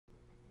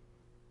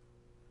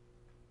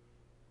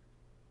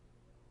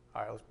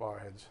All right, let's bow our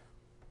heads.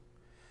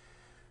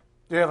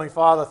 Dear Heavenly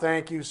Father,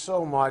 thank you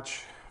so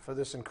much for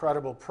this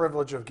incredible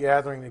privilege of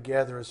gathering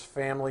together as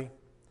family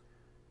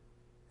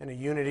in a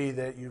unity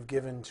that you've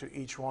given to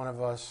each one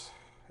of us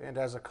and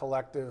as a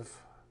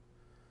collective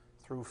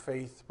through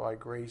faith by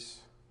grace.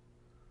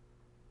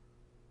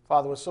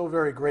 Father, we're so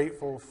very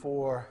grateful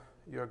for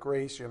your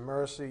grace, your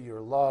mercy,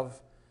 your love,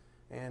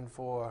 and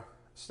for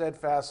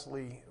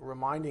steadfastly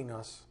reminding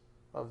us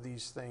of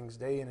these things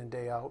day in and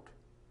day out.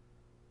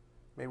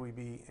 May we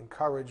be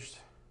encouraged,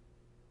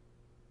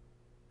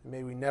 and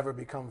may we never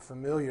become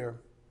familiar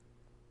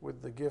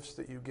with the gifts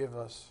that you give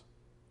us.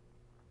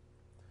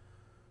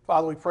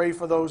 Father, we pray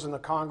for those in the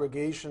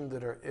congregation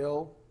that are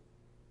ill,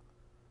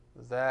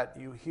 that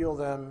you heal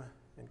them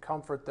and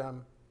comfort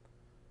them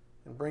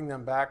and bring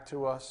them back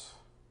to us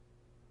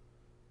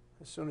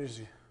as soon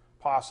as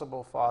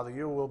possible, Father.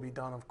 Your will be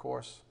done, of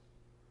course.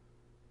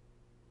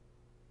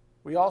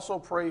 We also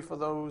pray for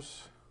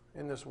those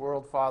in this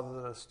world, Father,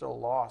 that are still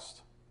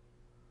lost,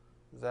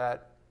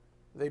 that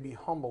they be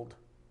humbled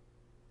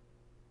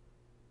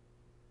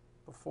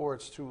before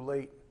it's too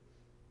late.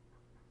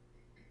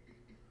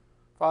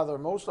 Father,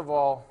 most of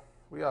all,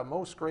 we are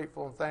most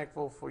grateful and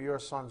thankful for your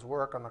Son's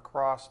work on the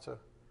cross to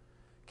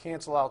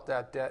cancel out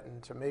that debt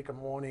and to make a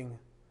morning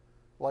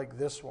like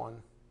this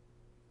one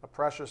a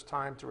precious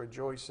time to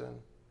rejoice in.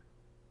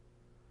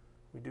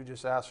 We do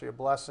just ask for your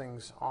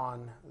blessings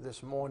on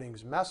this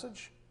morning's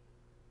message.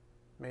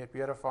 May it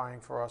be edifying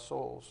for our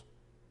souls.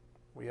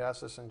 We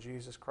ask this in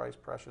Jesus Christ's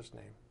precious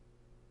name.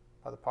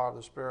 By the power of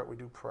the Spirit, we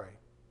do pray.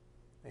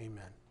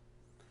 Amen.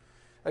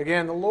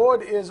 Again, the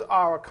Lord is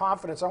our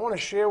confidence. I want to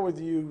share with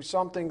you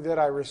something that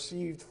I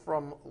received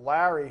from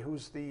Larry,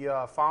 who's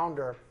the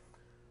founder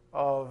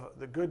of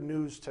the Good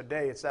News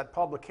Today. It's that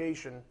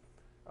publication,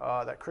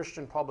 that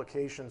Christian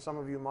publication. Some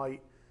of you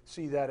might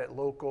see that at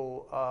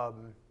local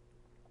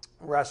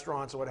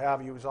restaurants or what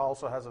have you. He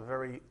also has a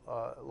very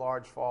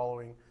large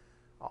following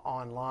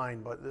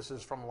online. But this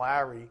is from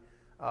Larry.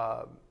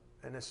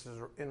 And this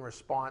is in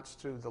response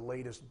to the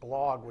latest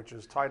blog, which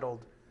is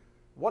titled,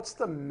 "What's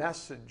the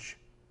Message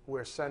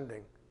We're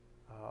Sending?"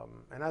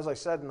 And as I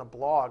said in the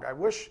blog, I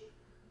wish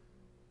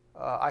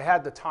I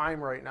had the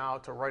time right now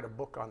to write a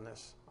book on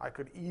this. I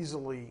could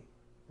easily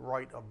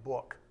write a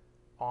book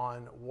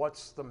on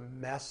what's the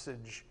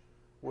message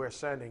we're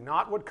sending.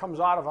 Not what comes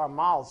out of our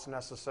mouths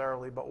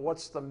necessarily, but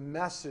what's the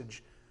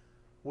message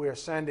we're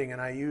sending. And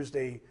I used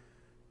a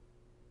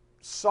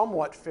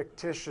somewhat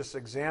fictitious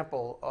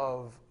example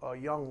of a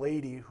young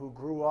lady who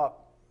grew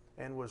up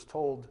and was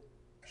told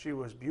she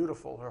was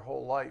beautiful her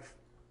whole life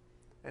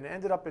and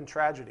ended up in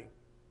tragedy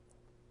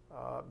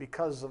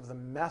because of the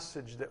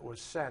message that was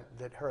sent,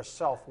 that her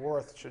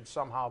self-worth should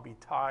somehow be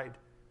tied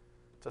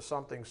to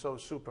something so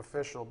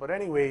superficial. But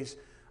anyways,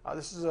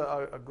 this is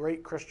a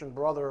great Christian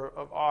brother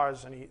of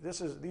ours, and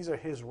these are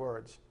his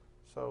words.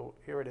 So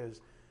here it is.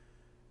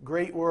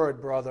 "Great word,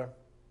 brother.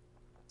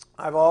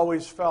 I've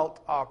always felt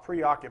our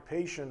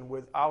preoccupation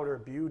with outer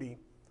beauty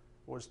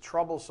was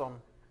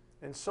troublesome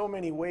in so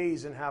many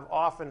ways and have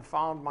often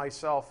found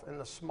myself in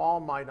the small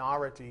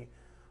minority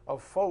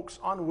of folks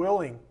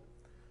unwilling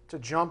to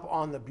jump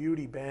on the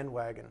beauty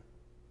bandwagon.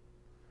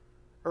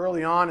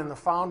 Early on in the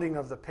founding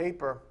of the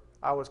paper,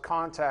 I was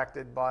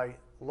contacted by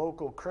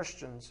local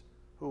Christians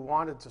who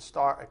wanted to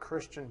start a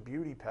Christian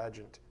beauty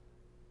pageant,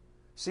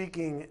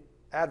 seeking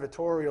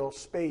advertorial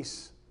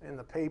space in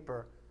the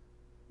paper,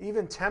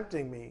 even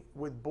tempting me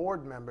with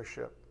board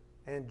membership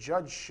and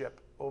judgeship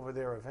over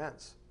their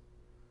events.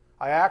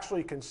 I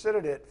actually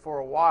considered it for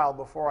a while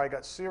before I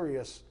got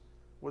serious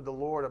with the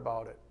Lord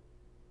about it.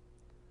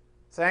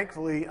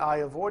 Thankfully, I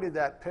avoided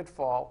that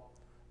pitfall,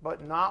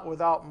 but not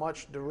without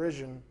much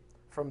derision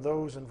from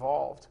those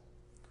involved.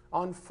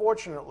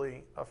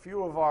 Unfortunately, a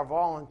few of our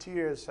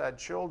volunteers had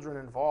children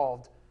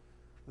involved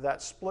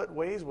that split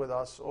ways with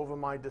us over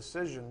my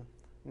decision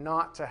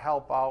not to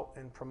help out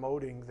in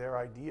promoting their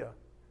idea.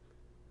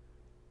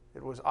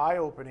 It was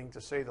eye-opening,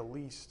 to say the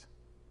least.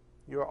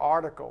 Your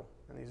article,"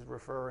 and he's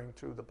referring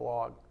to the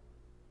blog,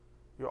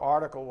 "your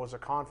article was a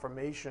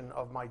confirmation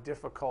of my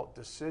difficult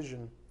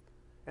decision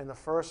and the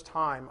first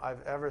time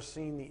I've ever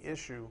seen the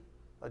issue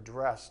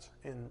addressed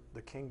in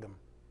the kingdom.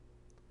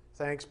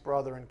 Thanks,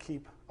 brother, and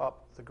keep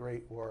up the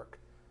great work."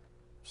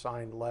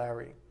 Signed,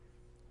 Larry.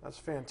 That's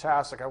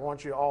fantastic. I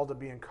want you all to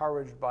be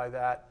encouraged by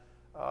that,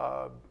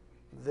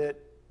 that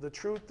the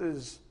truth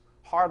is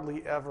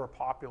hardly ever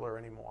popular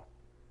anymore.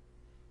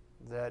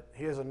 That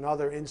here's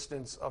another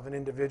instance of an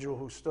individual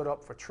who stood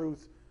up for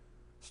truth,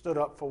 stood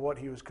up for what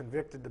he was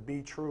convicted to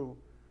be true,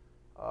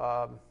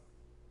 and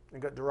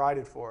got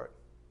derided for it.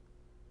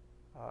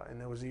 And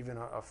there was even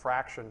a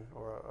fraction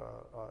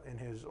in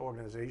his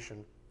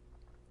organization.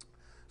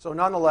 So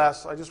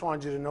nonetheless, I just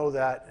wanted you to know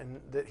that,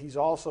 and that he's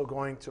also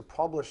going to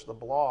publish the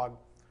blog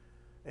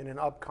in an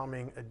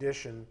upcoming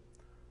edition.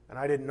 And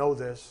I didn't know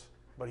this,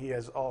 but he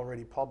has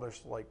already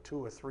published like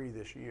 2 or 3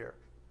 this year.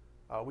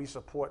 We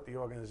support the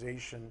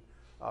organization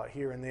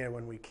here and there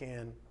when we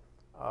can.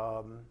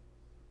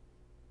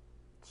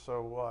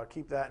 So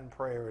keep that in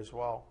prayer as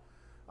well.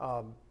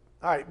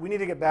 All right, we need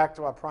to get back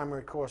to our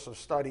primary course of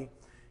study.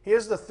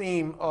 Here's the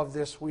theme of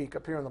this week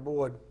up here on the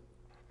board: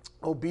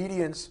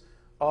 obedience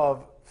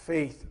of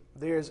faith.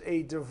 There's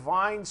a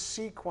divine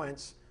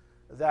sequence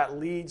that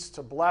leads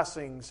to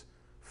blessings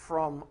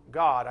from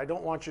God. I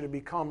don't want you to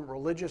become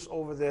religious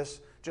over this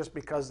just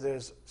because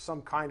there's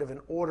some kind of an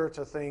order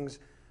to things.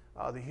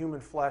 The human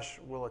flesh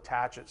will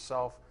attach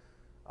itself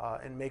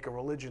and make a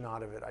religion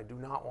out of it. I do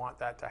not want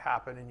that to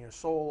happen in your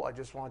soul. I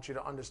just want you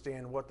to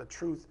understand what the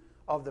truth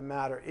of the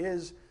matter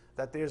is,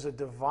 that there's a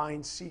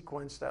divine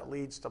sequence that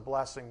leads to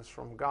blessings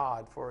from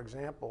God. For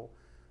example,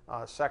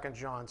 2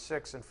 John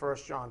 6 and 1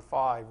 John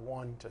 5,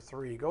 1 to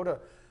 3. Go to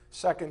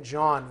 2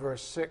 John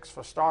verse 6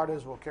 for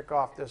starters. We'll kick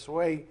off this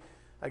way.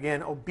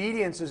 Again,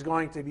 obedience is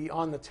going to be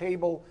on the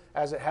table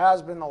as it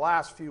has been the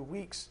last few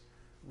weeks,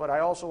 but I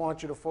also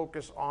want you to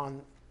focus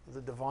on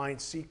the divine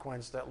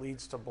sequence that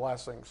leads to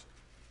blessings.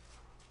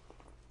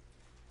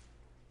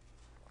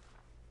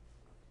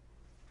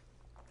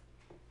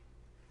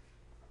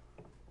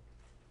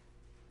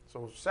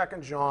 So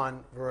 2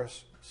 John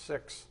verse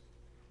 6.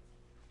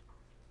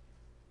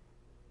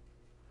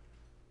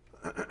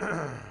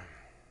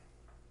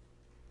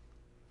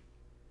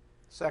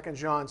 Second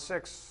John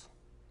 6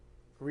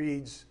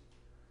 reads,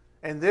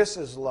 "And this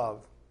is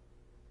love,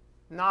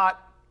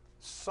 not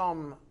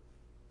some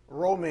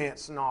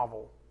romance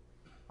novel."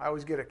 I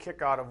always get a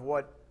kick out of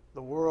what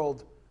the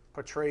world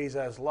portrays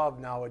as love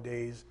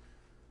nowadays.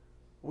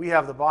 We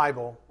have the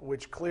Bible,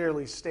 which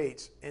clearly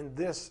states, "And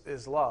this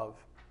is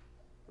love."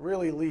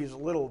 Really leaves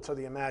little to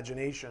the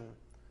imagination,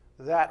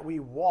 that we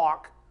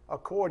walk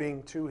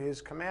according to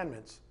his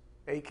commandments,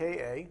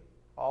 aka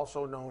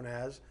also known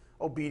as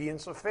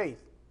obedience of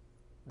faith.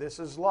 This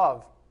is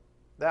love,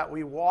 that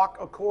we walk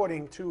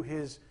according to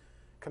his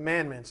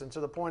commandments. And to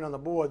the point on the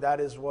board, that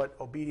is what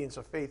obedience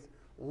of faith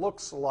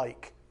looks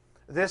like.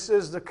 This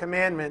is the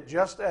commandment,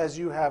 just as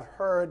you have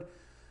heard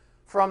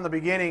from the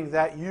beginning,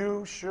 that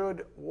you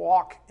should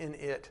walk in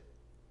it.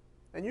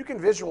 And you can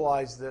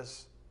visualize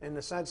this in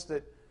the sense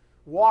that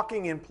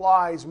walking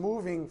implies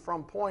moving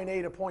from point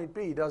A to point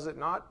B, does it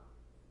not?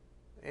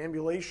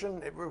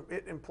 Ambulation,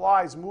 it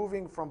implies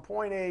moving from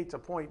point A to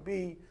point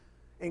B,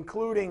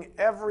 including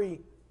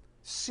every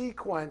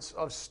sequence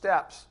of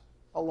steps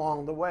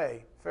along the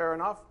way. Fair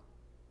enough?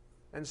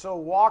 And so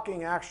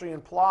walking actually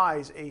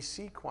implies a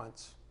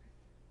sequence.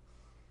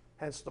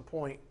 Hence the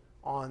point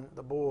on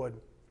the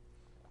board.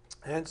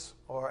 Hence,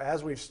 or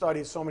as we've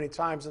studied so many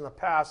times in the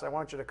past, I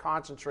want you to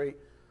concentrate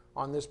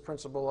on this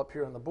principle up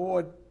here on the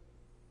board.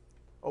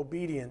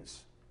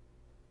 Obedience.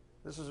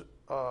 This is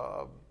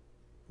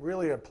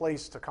really a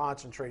place to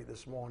concentrate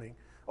this morning.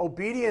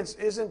 Obedience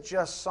isn't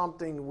just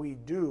something we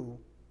do,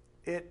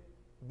 it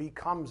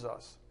becomes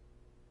us.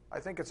 I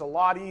think it's a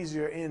lot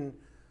easier in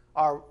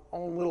our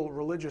own little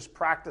religious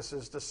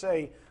practices to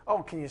say,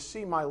 "Oh, can you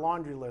see my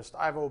laundry list?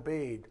 I've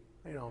obeyed."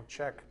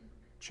 Check,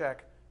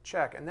 check,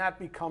 check. And that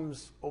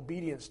becomes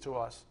obedience to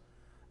us.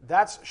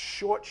 That's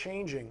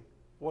shortchanging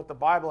what the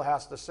Bible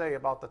has to say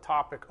about the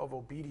topic of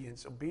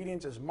obedience.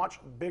 Obedience is much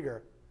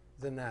bigger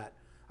than that.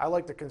 I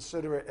like to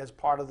consider it as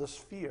part of the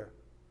sphere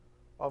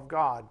of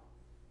God.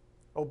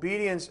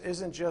 Obedience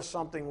isn't just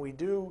something we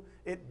do,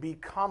 it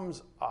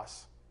becomes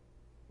us.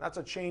 That's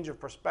a change of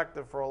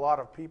perspective for a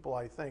lot of people,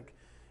 I think.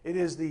 It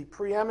is the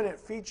preeminent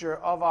feature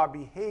of our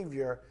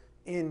behavior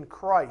in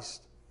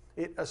Christ.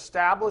 It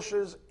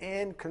establishes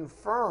and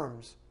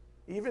confirms,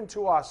 even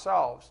to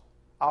ourselves,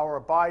 our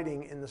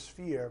abiding in the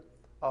sphere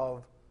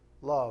of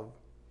love.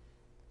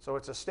 So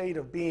it's a state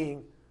of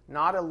being,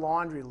 not a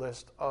laundry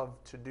list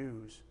of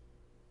to-dos.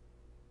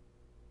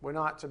 We're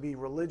not to be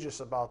religious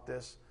about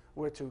this.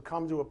 We're to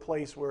come to a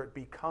place where it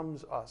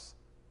becomes us,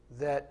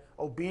 that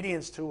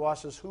obedience to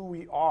us is who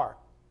we are,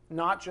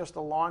 not just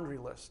a laundry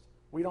list.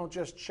 We don't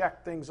just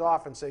check things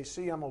off and say,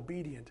 "See, I'm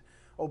obedient."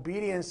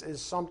 Obedience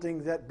is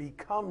something that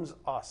becomes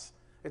us.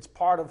 It's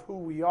part of who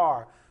we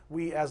are.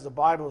 We, as the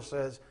Bible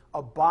says,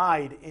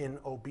 abide in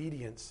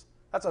obedience.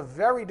 That's a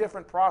very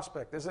different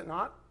prospect, is it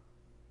not?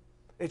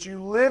 It's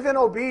you live in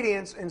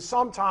obedience, and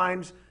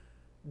sometimes,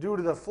 due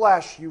to the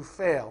flesh, you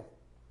fail,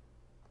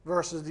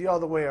 versus the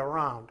other way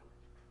around,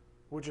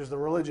 which is the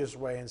religious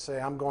way, and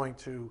say, "I'm going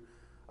to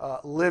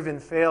live in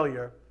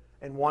failure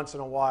and once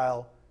in a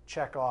while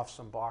check off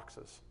some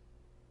boxes."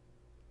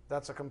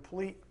 That's a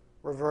complete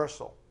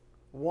reversal.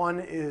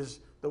 One is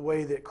the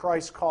way that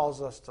Christ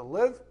calls us to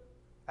live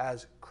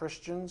as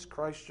Christians,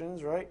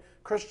 right?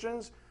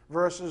 Christians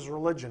versus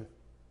religion.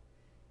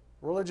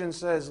 Religion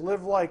says,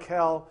 live like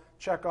hell,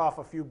 check off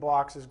a few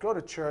boxes, go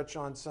to church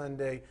on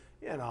Sunday,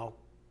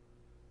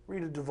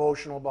 read a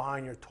devotional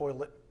behind your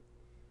toilet.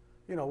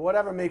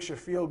 Whatever makes you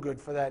feel good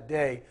for that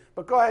day.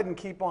 But go ahead and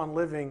keep on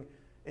living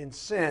in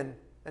sin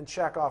and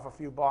check off a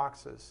few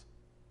boxes.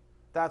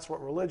 That's what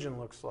religion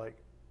looks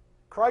like.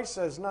 Christ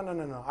says, no.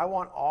 I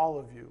want all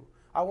of you.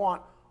 I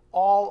want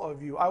all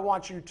of you. I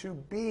want you to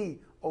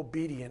be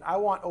obedient. I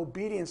want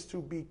obedience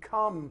to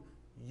become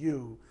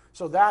you.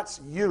 So that's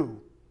you.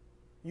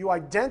 You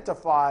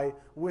identify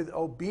with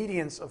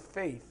obedience of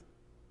faith.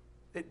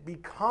 It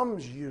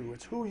becomes you.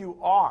 It's who you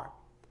are.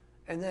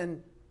 And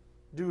then,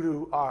 due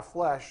to our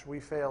flesh, we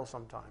fail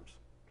sometimes.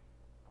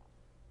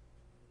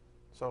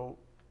 So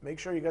make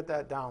sure you get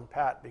that down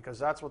pat, because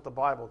that's what the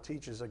Bible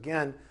teaches.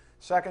 Again,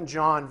 2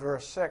 John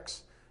verse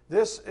 6,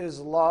 this is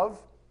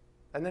love.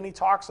 And then he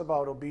talks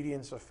about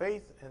obedience of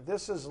faith. And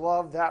this is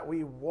love, that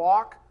we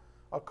walk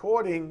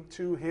according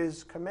to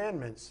his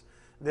commandments.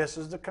 This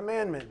is the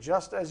commandment,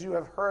 just as you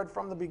have heard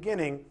from the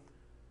beginning,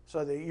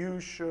 so that you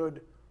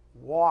should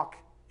walk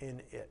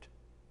in it.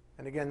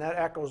 And again, that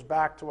echoes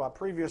back to our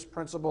previous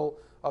principle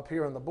up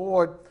here on the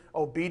board.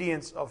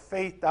 Obedience of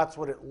faith, that's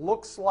what it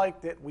looks like,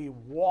 that we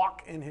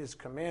walk in his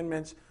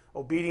commandments.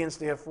 Obedience,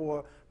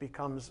 therefore,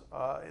 becomes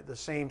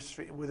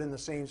within the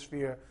same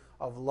sphere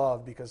of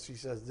love, because he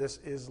says this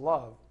is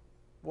love.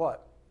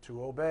 What?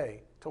 To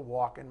obey, to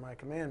walk in my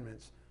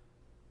commandments.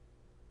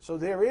 So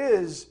there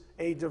is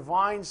a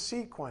divine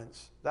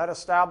sequence that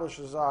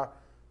establishes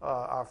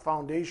our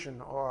foundation,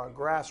 or our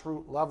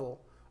grassroots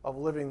level of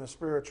living the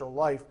spiritual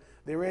life.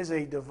 There is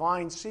a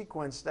divine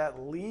sequence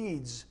that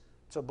leads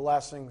to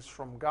blessings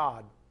from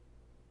God.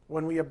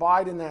 When we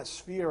abide in that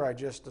sphere I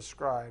just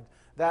described,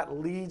 that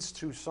leads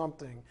to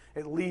something.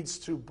 It leads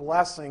to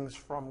blessings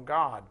from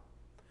God.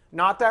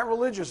 Not that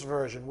religious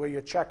version where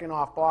you're checking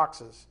off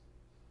boxes.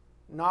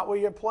 Not where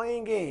you're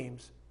playing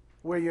games,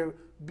 where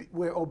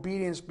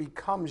obedience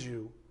becomes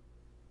you.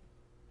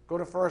 Go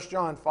to 1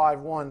 John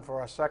 5:1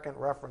 for our second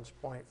reference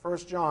point. 1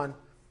 John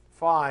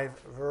 5,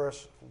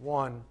 verse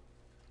 1.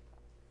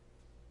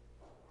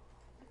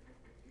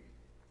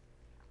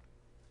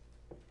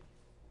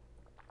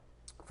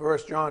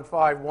 First John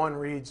 5:1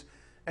 reads,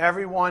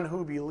 everyone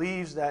who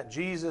believes that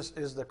Jesus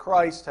is the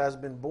Christ has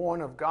been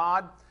born of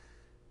God,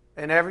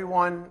 and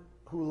everyone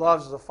who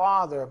loves the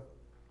Father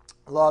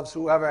loves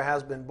whoever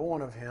has been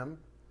born of him.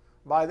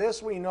 By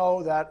this we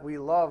know that we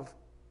love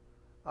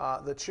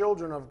the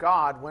children of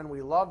God, when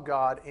we love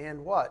God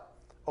and what?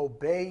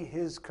 Obey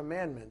his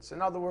commandments.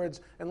 In other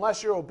words,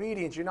 unless you're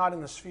obedient, you're not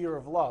in the sphere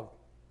of love.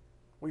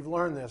 We've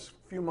learned this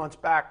a few months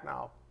back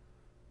now.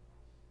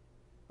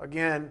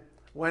 Again,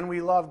 when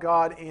we love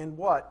God and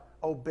what?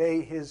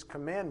 Obey his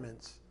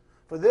commandments.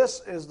 For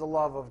this is the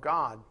love of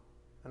God.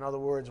 In other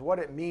words, what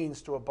it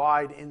means to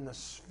abide in the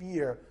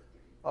sphere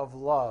of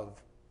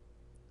love.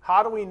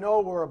 How do we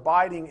know we're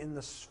abiding in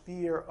the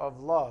sphere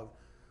of love?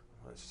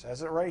 It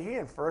says it right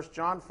here in 1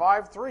 John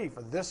 5:3.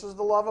 For this is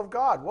the love of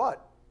God.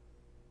 What?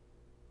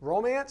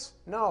 Romance?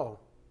 No.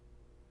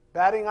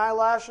 Batting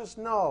eyelashes?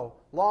 No.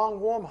 Long,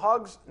 warm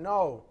hugs?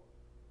 No.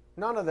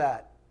 None of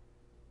that.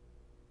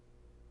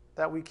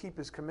 That we keep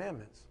his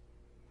commandments.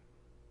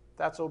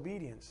 That's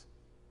obedience.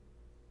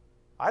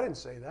 I didn't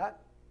say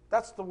that.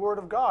 That's the Word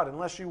of God.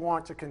 Unless you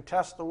want to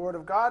contest the Word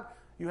of God,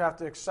 you have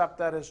to accept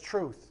that as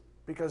truth.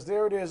 Because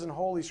there it is in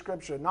Holy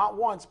Scripture, not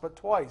once, but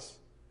twice.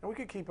 And we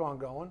could keep on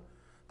going.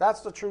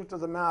 That's the truth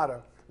of the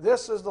matter.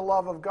 This is the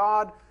love of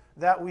God,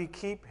 that we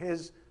keep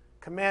his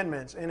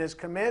commandments. And his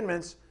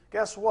commandments,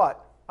 guess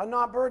what? Are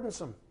not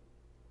burdensome.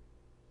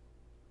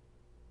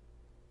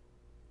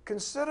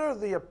 Consider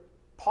the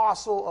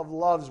apostle of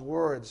love's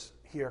words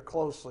here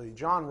closely.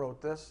 John wrote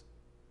this.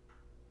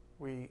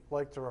 We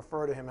like to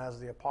refer to him as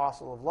the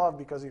apostle of love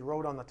because he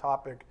wrote on the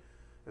topic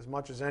as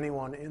much as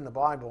anyone in the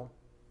Bible.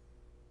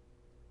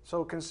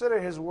 So consider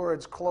his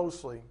words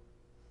closely.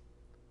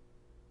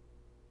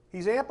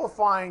 He's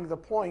amplifying the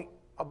point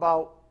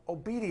about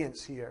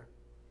obedience here.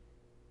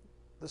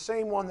 The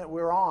same one that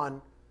we're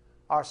on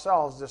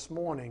ourselves this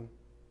morning.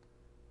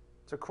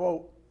 To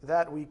quote,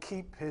 that we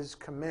keep his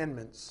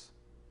commandments.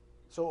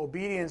 So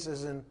obedience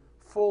is in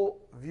full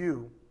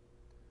view.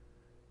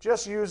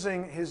 Just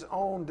using his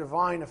own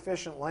divine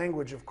efficient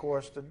language, of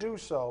course, to do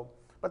so.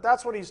 But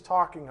that's what he's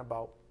talking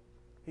about.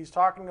 He's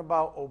talking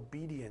about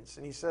obedience.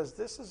 And he says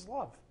this is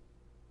love.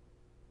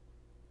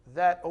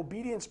 That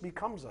obedience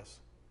becomes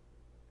us.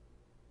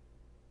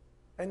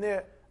 And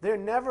they're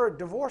never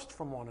divorced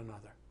from one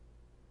another.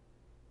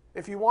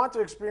 If you want to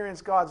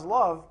experience God's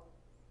love,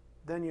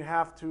 then you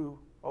have to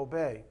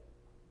obey.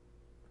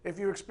 If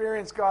you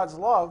experience God's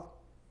love,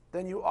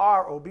 then you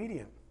are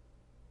obedient.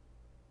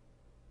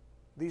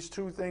 These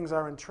two things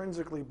are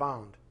intrinsically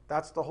bound.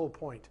 That's the whole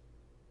point.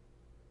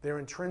 They're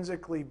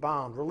intrinsically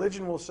bound.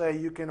 Religion will say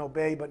you can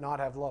obey but not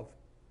have love.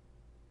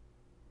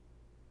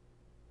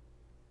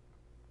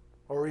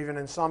 Or even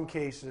in some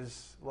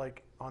cases,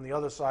 like on the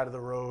other side of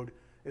the road,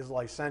 is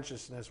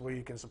licentiousness, where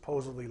you can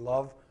supposedly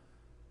love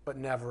but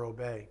never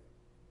obey.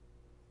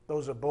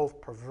 Those are both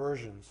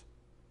perversions.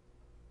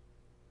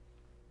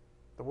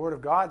 The Word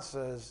of God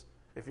says,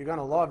 if you're going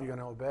to love, you're going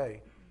to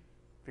obey.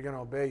 If you're going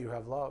to obey, you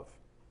have love.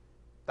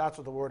 That's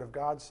what the Word of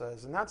God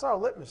says. And that's our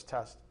litmus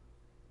test.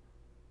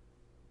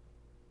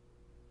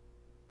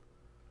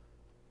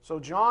 So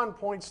John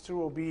points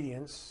to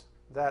obedience,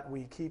 that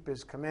we keep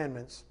his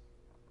commandments.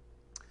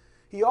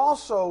 He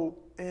also,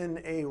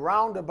 in a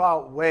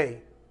roundabout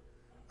way,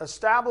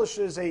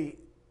 establishes a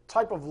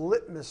type of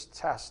litmus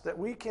test that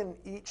we can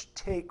each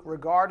take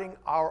regarding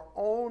our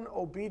own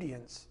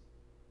obedience.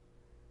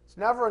 It's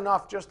never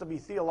enough just to be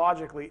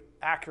theologically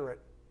accurate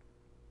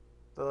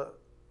The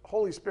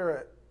Holy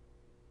Spirit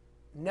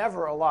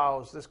never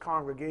allows this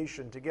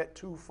congregation to get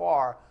too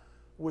far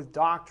with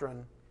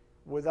doctrine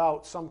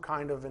without some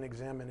kind of an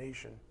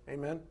examination.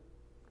 Amen?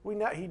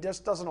 He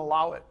just doesn't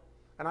allow it.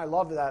 And I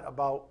love that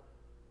about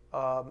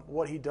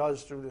what he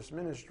does through this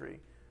ministry.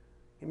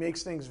 He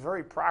makes things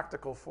very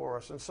practical for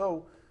us. And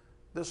so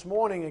this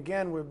morning,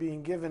 again, we're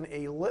being given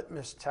a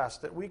litmus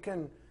test that we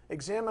can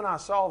examine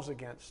ourselves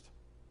against.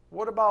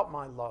 What about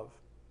my love?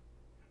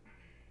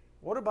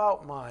 What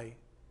about my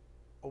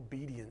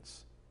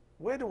obedience?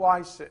 Where do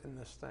I sit in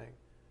this thing?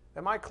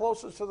 Am I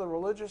closer to the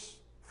religious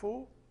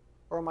fool,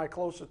 or am I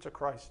closer to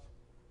Christ?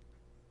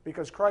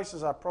 Because Christ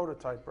is our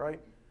prototype, right?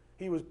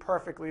 He was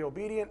perfectly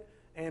obedient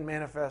and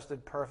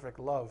manifested perfect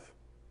love.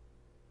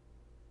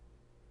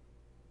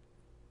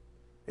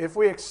 If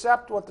we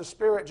accept what the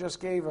Spirit just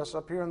gave us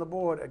up here on the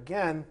board,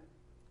 again,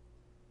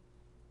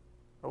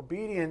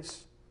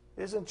 obedience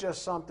isn't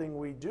just something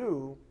we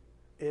do,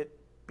 it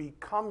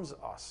becomes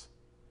us.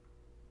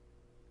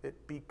 It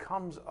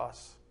becomes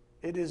us.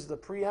 It is the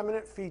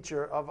preeminent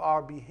feature of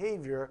our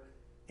behavior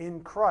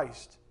in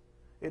Christ.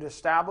 It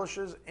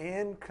establishes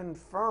and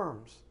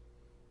confirms,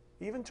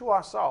 even to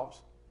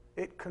ourselves,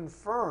 it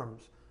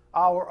confirms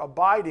our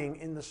abiding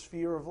in the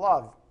sphere of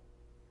love.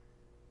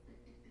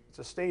 It's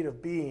a state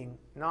of being,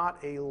 not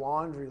a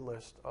laundry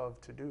list of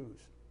to-dos.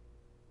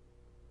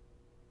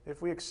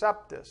 If we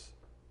accept this,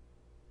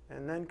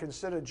 and then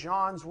consider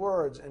John's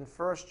words in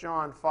 1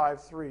 John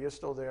 5:3, you're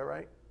still there,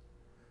 right?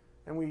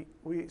 And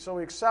we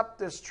accept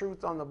this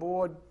truth on the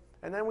board,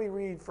 and then we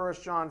read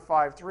 1 John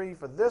 5:3,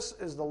 for this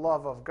is the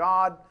love of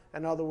God.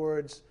 In other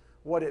words,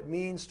 what it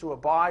means to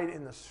abide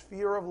in the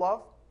sphere of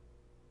love,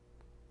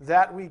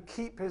 that we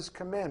keep his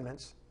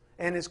commandments,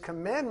 and his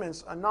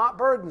commandments are not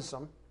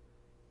burdensome.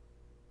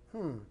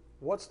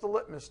 What's the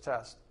litmus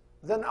test?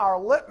 Then our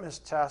litmus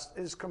test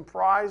is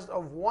comprised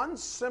of one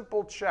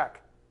simple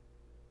check.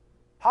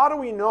 How do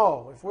we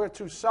know if we're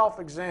to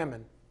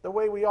self-examine the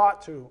way we ought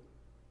to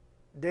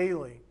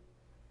daily,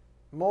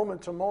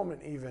 moment to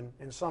moment even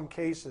in some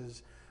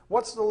cases?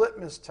 What's the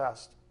litmus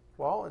test?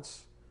 Well,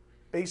 it's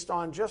based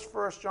on just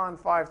 1 John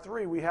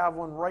 5:3. We have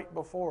one right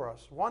before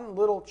us. One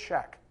little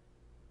check.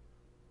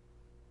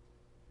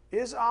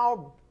 Is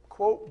our,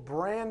 quote,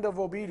 brand of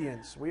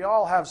obedience? We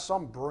all have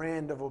some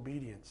brand of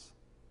obedience.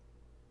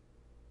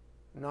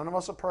 None of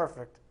us are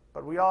perfect,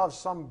 but we all have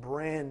some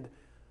brand,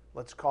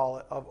 let's call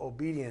it, of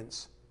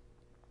obedience,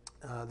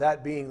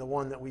 that being the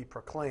one that we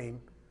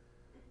proclaim.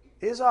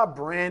 Is our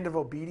brand of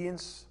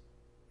obedience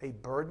a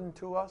burden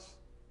to us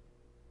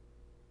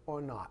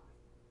or not?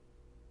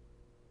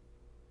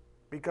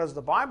 Because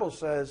the Bible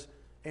says,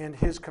 and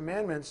his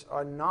commandments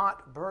are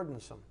not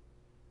burdensome.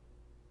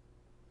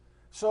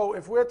 So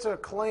if we're to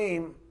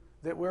claim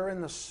that we're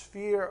in the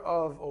sphere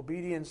of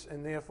obedience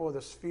and therefore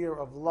the sphere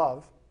of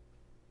love,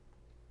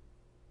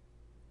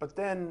 but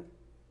then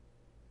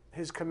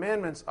his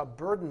commandments are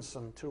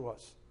burdensome to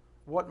us,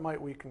 what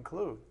might we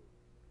conclude?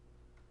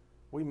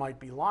 We might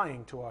be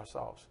lying to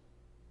ourselves.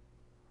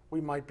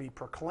 We might be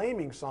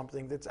proclaiming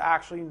something that's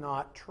actually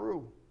not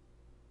true.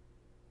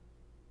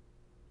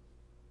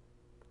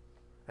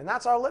 And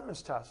that's our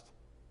litmus test.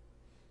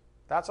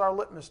 That's our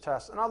litmus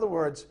test. In other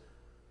words,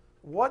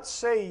 what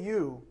say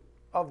you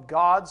of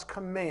God's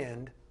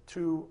command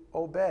to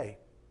obey?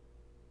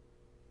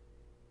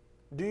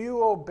 Do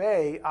you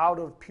obey out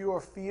of pure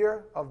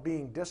fear of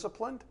being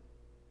disciplined?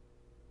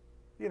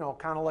 You know,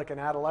 kind of like an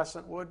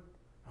adolescent would.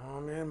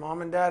 Oh man,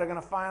 mom and dad are going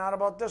to find out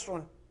about this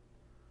one.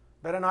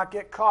 Better not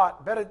get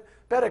caught.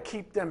 Better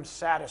keep them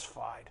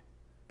satisfied.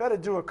 Better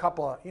do a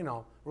couple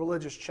of,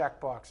 religious check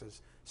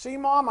boxes. See,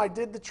 mom, I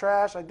did the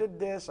trash. I did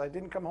this. I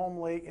didn't come home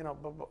late.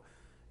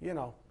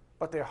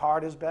 But their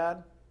heart is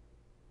bad.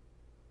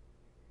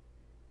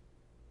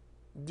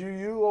 Do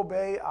you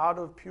obey out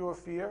of pure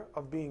fear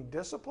of being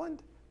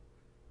disciplined?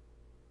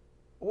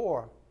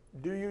 Or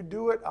do you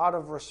do it out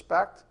of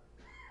respect,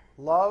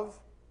 love,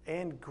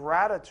 and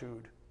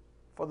gratitude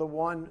for the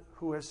one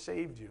who has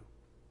saved you?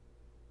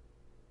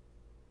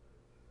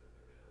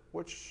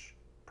 Which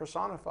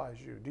personifies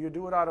you? Do you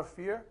do it out of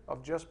fear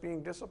of just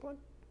being disciplined?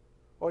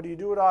 Or do you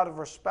do it out of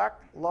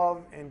respect,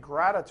 love, and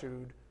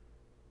gratitude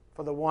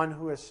for the one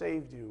who has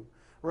saved you?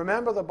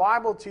 Remember, the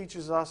Bible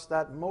teaches us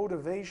that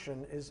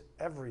motivation is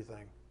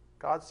everything.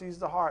 God sees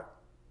the heart.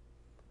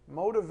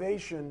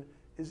 Motivation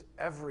is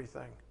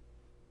everything.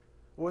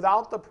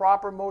 Without the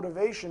proper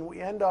motivation, we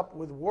end up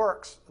with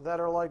works that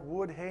are like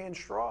wood, hay, and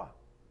straw,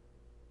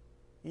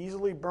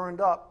 easily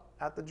burned up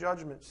at the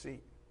judgment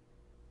seat.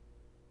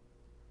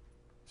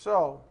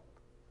 So,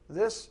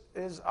 this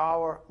is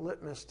our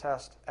litmus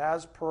test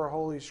as per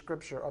Holy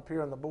Scripture up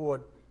here on the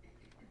board.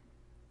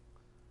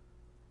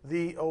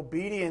 The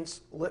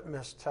obedience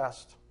litmus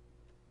test.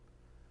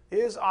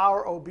 Is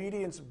our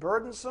obedience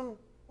burdensome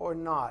or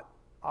not?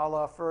 A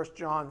la 1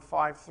 John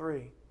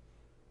 5:3.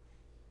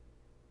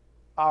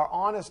 Our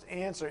honest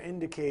answer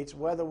indicates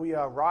whether we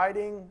are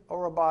riding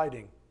or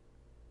abiding.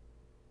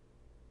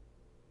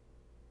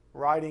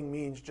 Riding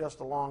means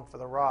just along for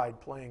the ride,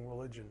 playing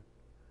religion.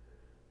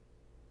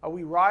 Are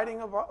we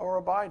riding or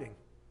abiding?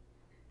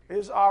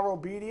 Is our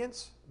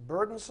obedience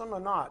burdensome or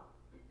not?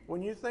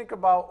 When you think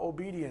about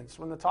obedience,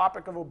 when the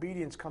topic of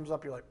obedience comes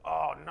up, you're like,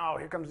 oh no,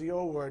 here comes the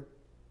O word.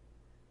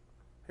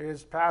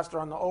 Here's Pastor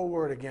on the O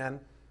word again.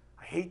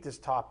 I hate this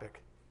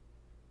topic.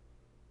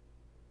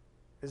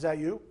 Is that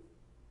you?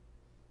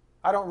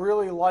 I don't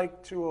really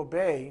like to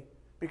obey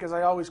because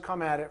I always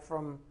come at it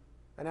from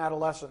an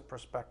adolescent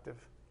perspective.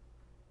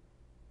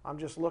 I'm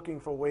just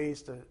looking for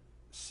ways to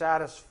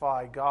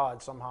satisfy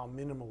God somehow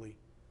minimally,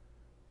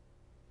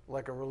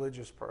 like a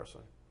religious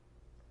person.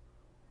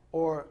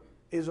 Or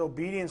has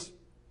obedience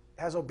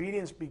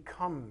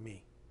become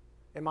me?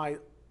 Am I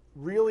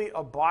really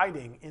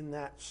abiding in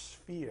that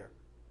sphere?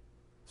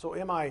 So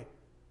am I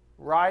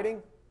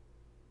riding,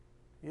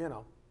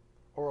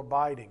 or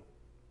abiding?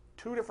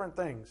 Two different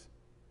things.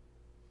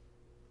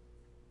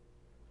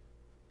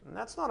 And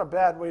that's not a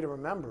bad way to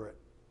remember it.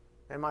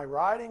 Am I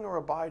riding or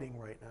abiding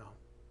right now?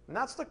 And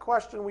that's the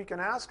question we can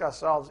ask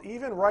ourselves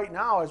even right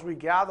now as we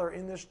gather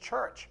in this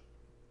church.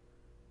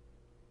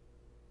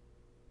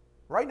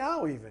 Right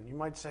now even, you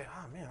might say,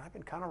 oh man, I've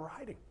been kind of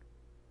riding.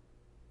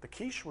 The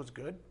quiche was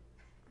good.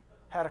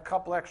 Had a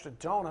couple extra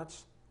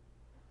donuts.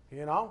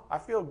 I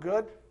feel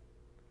good.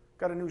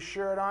 Got a new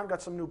shirt on,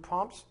 got some new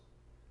pumps.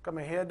 Got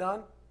my hair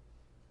done.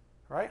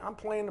 Right? I'm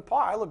playing the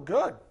part. I look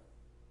good.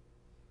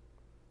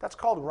 That's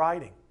called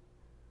riding.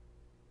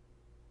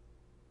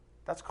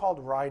 That's called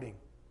riding.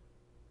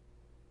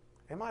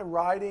 Am I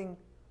riding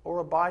or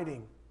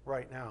abiding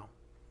right now?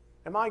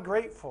 Am I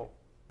grateful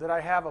that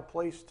I have a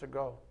place to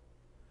go?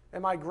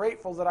 Am I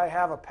grateful that I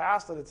have a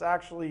pastor that's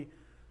actually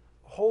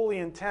wholly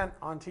intent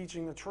on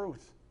teaching the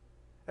truth?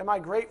 Am I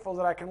grateful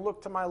that I can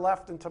look to my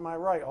left and to my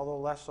right, although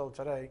less so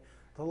today,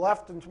 the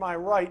left and to my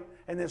right,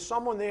 and there's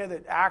someone there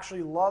that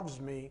actually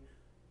loves me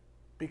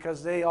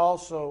because they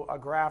also are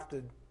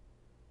grafted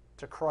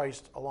to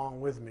Christ along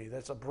with me.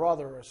 That's a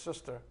brother or a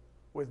sister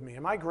with me.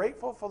 Am I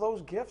grateful for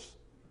those gifts?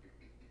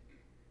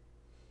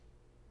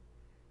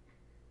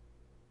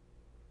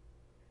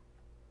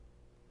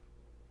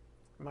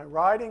 Am I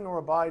riding or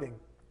abiding?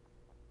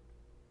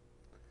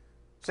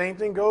 Same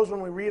thing goes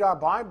when we read our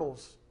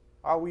Bibles.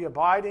 Are we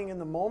abiding in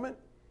the moment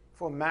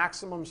for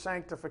maximum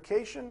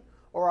sanctification,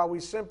 or are we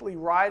simply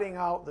riding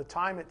out the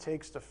time it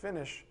takes to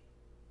finish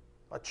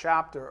a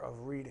chapter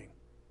of reading?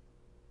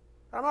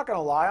 And I'm not going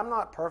to lie, I'm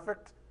not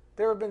perfect.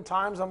 There have been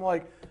times I'm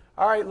like,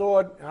 all right,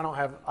 Lord,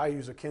 I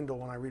use a Kindle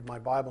when I read my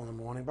Bible in the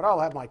morning, but I'll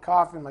have my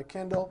coffee and my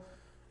Kindle,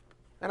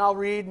 and I'll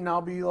read, and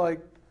I'll be like,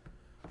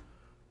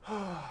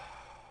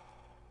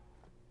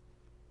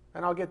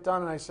 and I'll get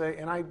done,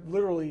 and I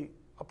literally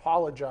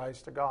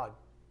apologize to God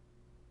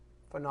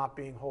for not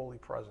being wholly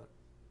present.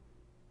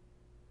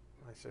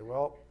 I say,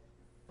 well,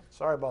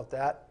 sorry about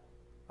that.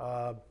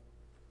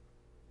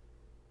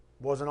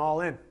 Wasn't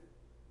all in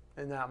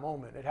that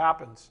moment. It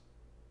happens.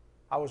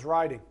 I was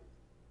riding.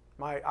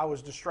 I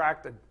was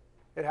distracted.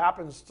 It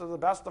happens to the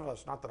best of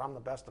us. Not that I'm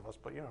the best of us,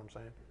 but you know what I'm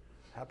saying.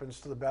 It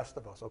happens to the best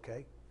of us,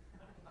 okay?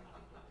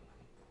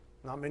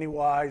 Not many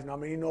wise,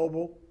 not many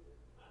noble.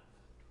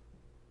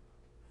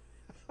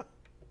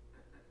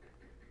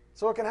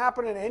 So it can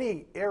happen in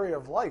any area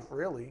of life,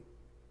 really,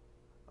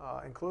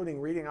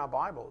 including reading our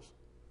Bibles.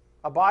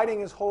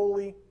 Abiding is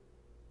holy,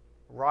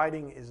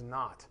 riding is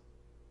not.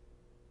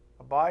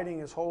 Abiding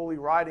is holy,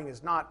 riding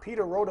is not.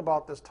 Peter wrote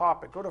about this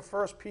topic. Go to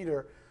 1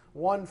 Peter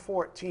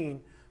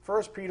 1:14.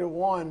 1 Peter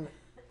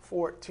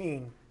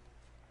 1:14.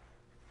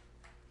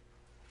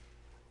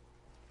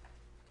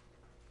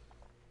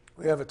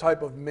 We have a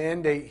type of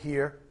mandate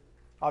here.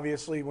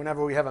 Obviously,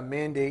 whenever we have a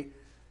mandate,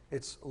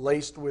 it's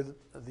laced with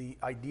the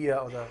idea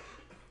or the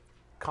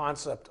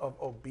concept of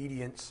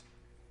obedience.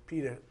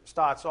 Peter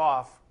starts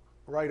off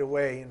right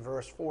away in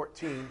verse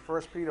 14.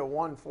 1 Peter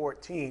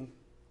 1:14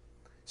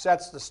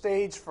 sets the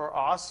stage for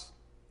us.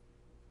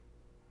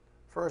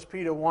 1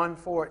 Peter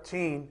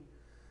 1:14,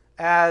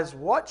 as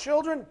what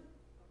children?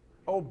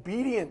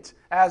 Obedient.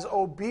 As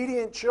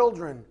obedient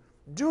children,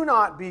 do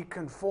not be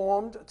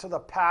conformed to the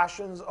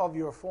passions of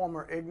your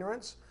former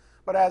ignorance,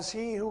 but as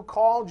he who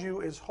called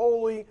you is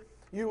holy,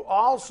 you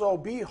also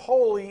be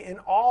holy in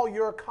all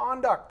your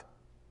conduct.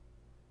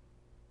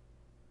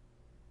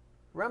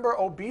 Remember,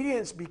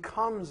 obedience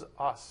becomes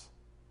us.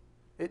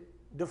 It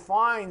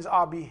defines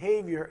our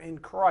behavior in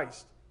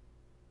Christ.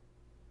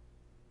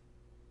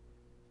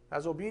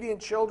 As obedient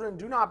children,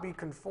 do not be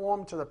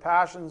conformed to the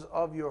passions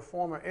of your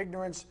former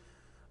ignorance,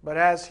 but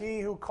as he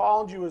who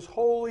called you is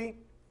holy,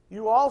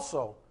 you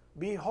also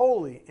be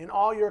holy in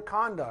all your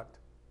conduct.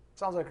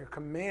 Sounds like a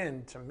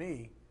command to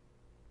me.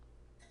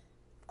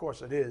 Of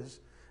course it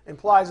is.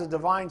 Implies a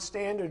divine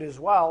standard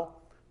as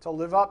well to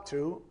live up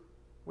to.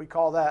 We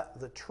call that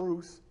the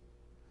truth.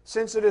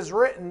 Since it is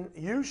written,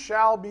 you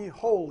shall be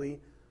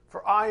holy,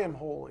 for I am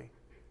holy.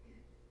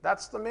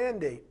 That's the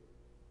mandate.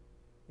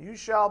 You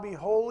shall be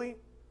holy,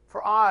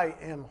 for I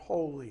am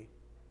holy.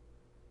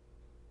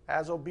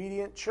 As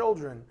obedient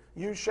children,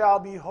 you shall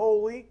be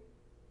holy,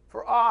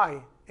 for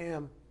I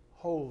am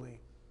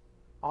holy.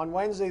 On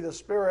Wednesday, the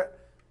Spirit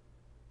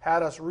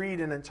had us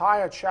read an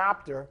entire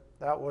chapter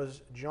That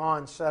was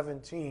John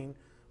 17,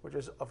 which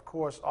is, of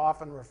course,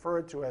 often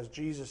referred to as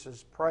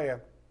Jesus'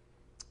 prayer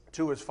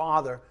to his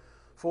Father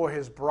for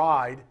his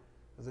bride,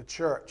 the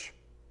church.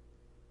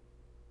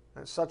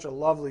 And it's such a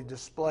lovely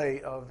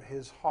display of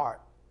his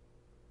heart.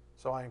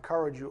 So I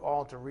encourage you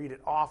all to read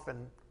it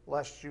often,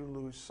 lest you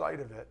lose sight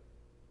of it.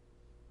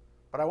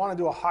 But I want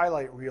to do a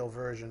highlight reel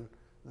version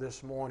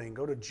this morning.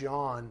 Go to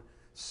John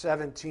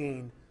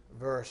 17,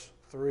 verse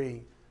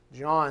 3.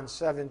 John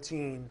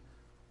 17,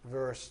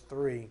 verse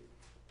 3.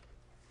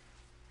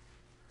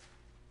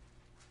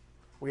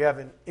 We have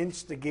an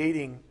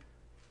instigating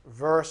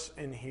verse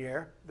in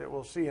here that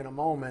we'll see in a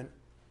moment,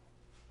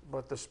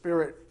 but the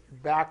Spirit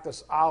backed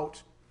us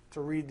out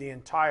to read the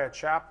entire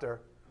chapter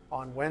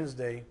on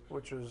Wednesday,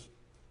 which was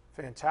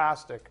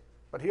fantastic.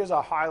 But here's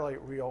our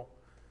highlight reel.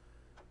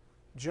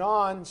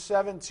 John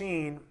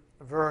 17,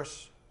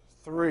 verse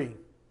 3.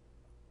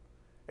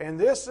 And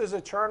this is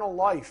eternal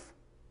life,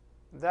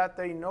 that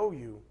they know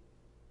you,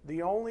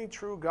 the only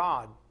true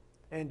God,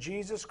 and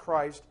Jesus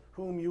Christ,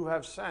 whom you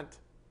have sent.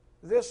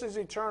 This is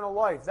eternal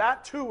life.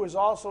 That too is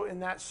also in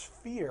that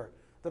sphere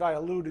that I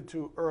alluded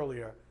to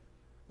earlier.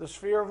 The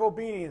sphere of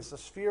obedience, the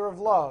sphere of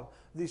love,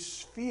 the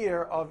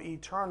sphere of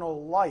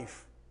eternal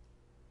life.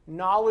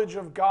 Knowledge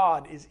of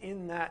God is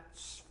in that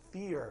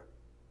sphere.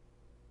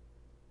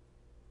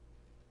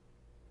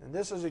 And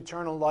this is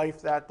eternal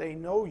life, that they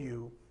know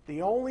you,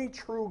 the only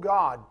true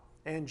God,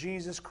 and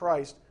Jesus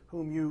Christ,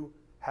 whom you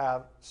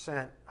have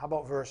sent. How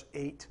about verse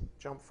 8?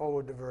 Jump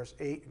forward to verse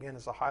 8. Again,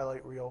 it's a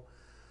highlight reel.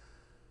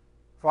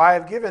 For I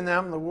have given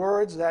them the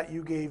words that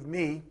you gave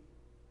me,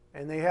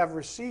 and they have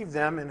received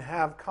them and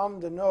have come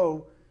to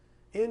know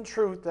in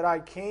truth that I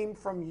came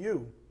from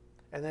you,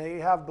 and they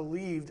have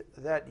believed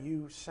that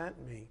you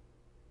sent me.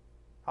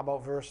 How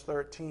about verse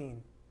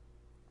 13?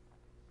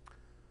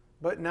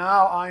 But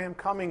now I am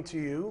coming to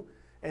you,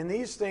 and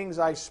these things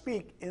I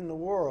speak in the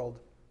world,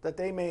 that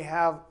they may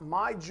have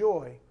my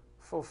joy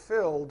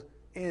fulfilled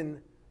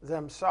in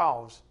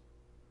themselves.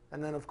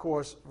 And then, of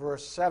course,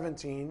 verse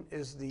 17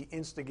 is the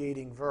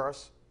instigating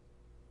verse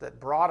that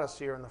brought us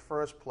here in the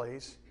first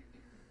place.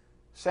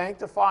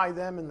 Sanctify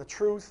them in the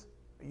truth.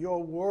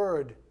 Your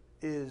word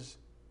is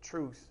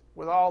truth.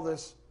 With all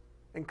this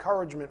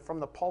encouragement from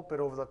the pulpit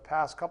over the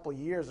past couple of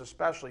years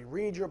especially,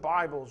 read your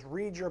Bibles,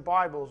 read your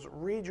Bibles,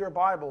 read your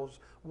Bibles.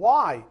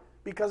 Why?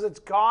 Because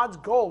it's God's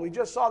goal. We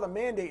just saw the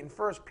mandate in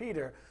 1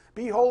 Peter.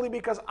 Be holy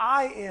because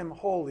I am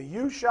holy.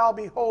 You shall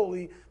be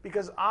holy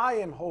because I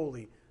am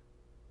holy.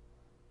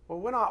 Well,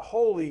 we're not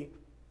holy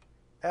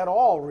at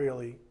all,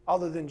 really,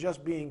 other than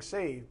just being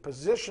saved.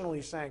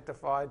 Positionally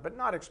sanctified, but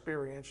not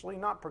experientially,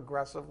 not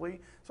progressively.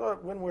 So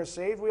when we're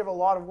saved, we have a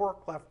lot of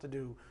work left to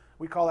do.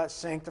 We call that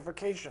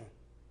sanctification.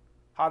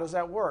 How does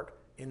that work?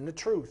 In the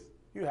truth.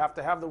 You have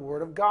to have the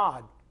Word of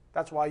God.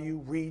 That's why you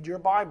read your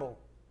Bible.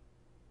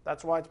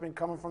 That's why it's been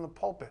coming from the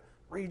pulpit.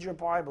 Read your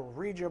Bible,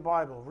 read your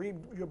Bible, read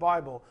your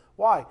Bible.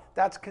 Why?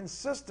 That's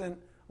consistent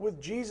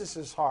with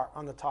Jesus' heart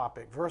on the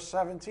topic. Verse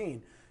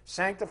 17,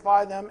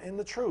 sanctify them in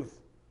the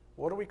truth.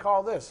 What do we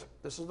call this?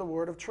 This is the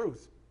word of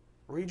truth.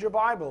 Read your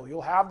Bible.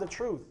 You'll have the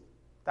truth.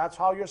 That's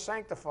how you're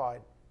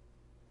sanctified.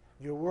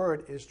 Your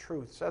word is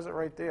truth. It says it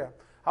right there.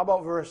 How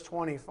about verse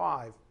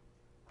 25?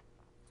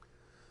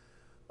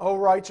 O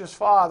righteous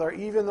Father,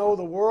 even though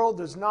the world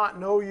does not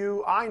know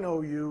you, I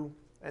know you,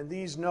 and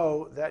these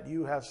know that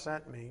you have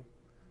sent me.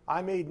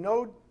 I made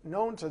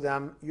known to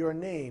them your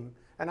name,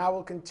 and I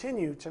will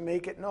continue to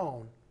make it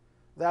known,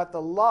 that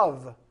the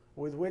love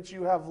with which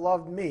you have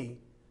loved me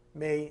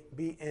may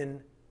be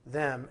in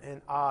them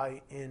and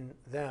I in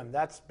them.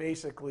 That's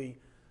basically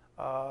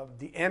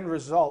the end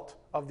result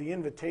of the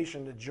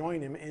invitation to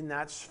join him in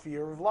that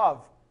sphere of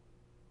love.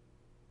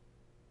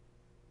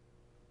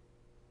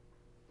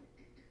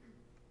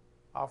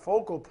 Our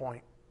focal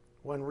point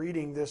when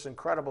reading this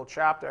incredible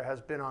chapter has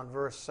been on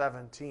verse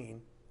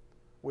 17,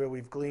 where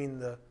we've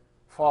gleaned the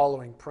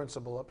following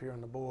principle up here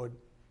on the board.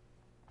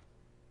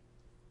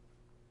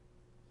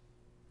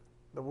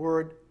 The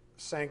word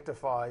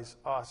sanctifies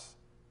us.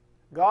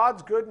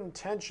 God's good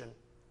intention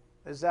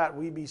is that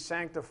we be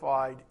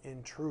sanctified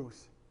in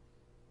truth.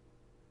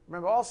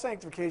 Remember, all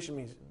sanctification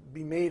means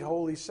be made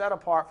holy, set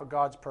apart for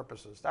God's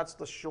purposes. That's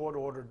the short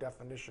order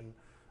definition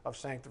of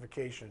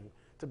sanctification.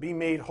 To be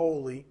made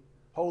holy,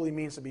 holy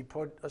means to be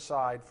put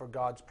aside for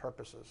God's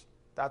purposes.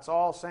 That's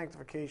all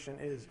sanctification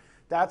is.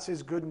 That's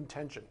his good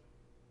intention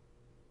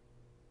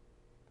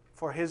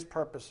for his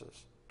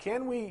purposes.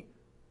 Can we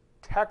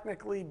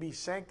technically be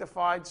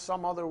sanctified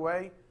some other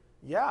way?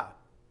 Yeah.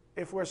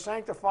 If we're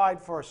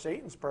sanctified for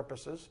Satan's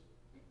purposes,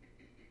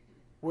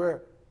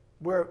 we're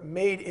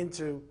made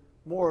into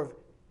more of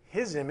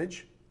his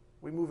image.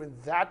 We move in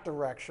that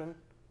direction.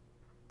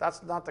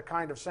 That's not the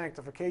kind of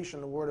sanctification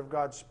the Word of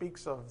God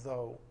speaks of,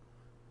 though.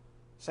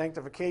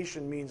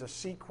 Sanctification means a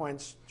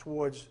sequence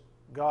towards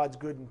God's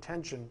good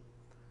intention.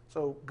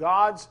 So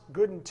God's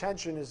good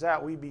intention is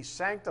that we be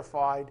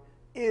sanctified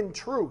in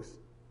truth.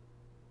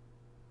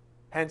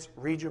 Hence,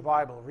 read your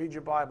Bible, read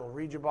your Bible,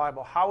 read your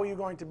Bible. How are you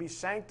going to be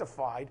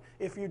sanctified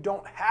if you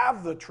don't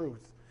have the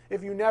truth?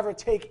 if you never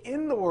take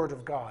in the Word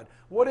of God?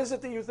 What is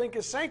it that you think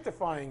is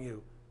sanctifying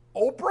you?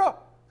 Oprah?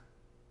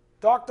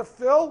 Dr.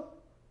 Phil?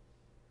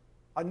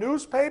 A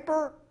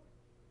newspaper?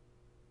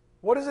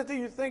 What is it that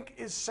you think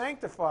is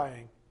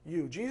sanctifying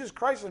you? Jesus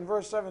Christ in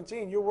verse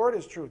 17, your word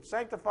is truth.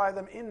 Sanctify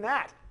them in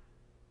that.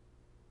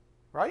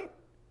 Right?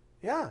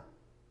 Yeah.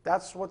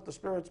 That's what the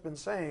Spirit's been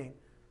saying,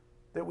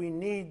 that we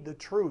need the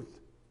truth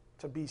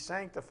to be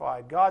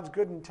sanctified. God's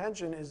good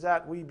intention is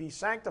that we be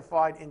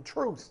sanctified in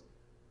truth.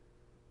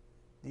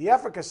 The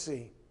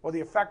efficacy or the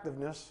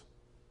effectiveness,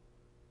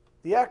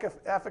 the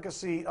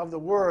efficacy of the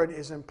Word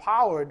is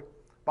empowered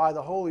by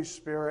the Holy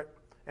Spirit.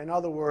 In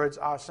other words,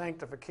 our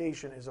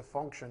sanctification is a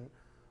function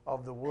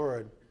of the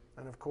Word.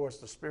 And of course,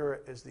 the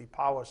Spirit is the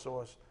power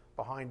source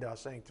behind our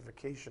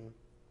sanctification.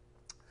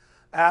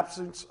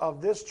 Absence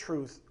of this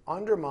truth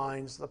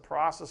undermines the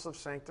process of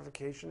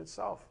sanctification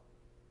itself.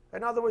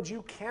 In other words,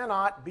 you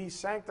cannot be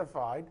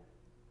sanctified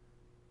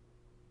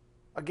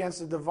against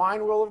the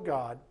divine will of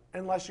God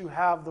unless you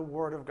have the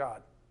Word of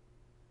God.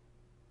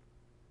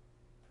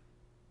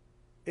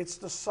 It's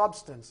the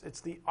substance, it's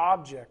the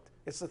object,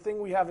 it's the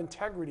thing we have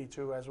integrity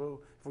to, if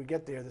we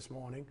get there this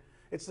morning.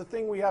 It's the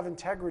thing we have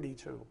integrity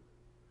to.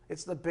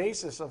 It's the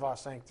basis of our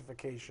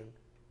sanctification.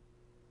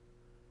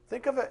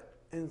 Think of it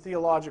in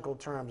theological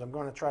terms. I'm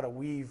going to try to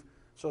weave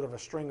sort of a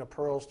string of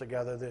pearls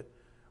together that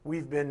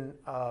we've been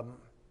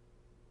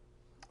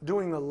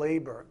doing the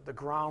labor, the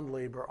ground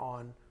labor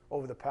on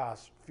over the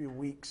past few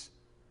weeks.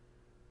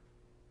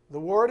 The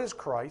Word is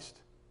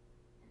Christ.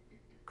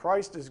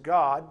 Christ is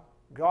God.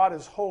 God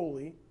is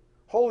holy.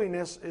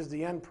 Holiness is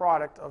the end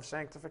product of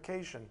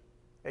sanctification,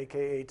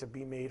 a.k.a. to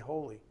be made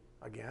holy.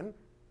 Again,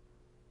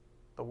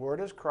 the Word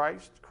is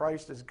Christ.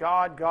 Christ is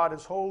God. God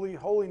is holy.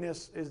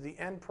 Holiness is the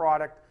end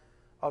product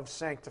of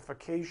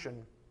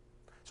sanctification.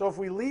 So if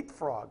we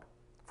leapfrog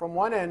from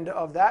one end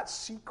of that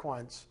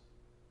sequence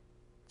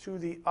to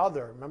the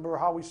other, remember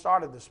how we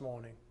started this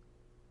morning.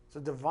 It's a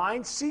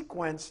divine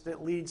sequence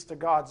that leads to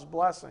God's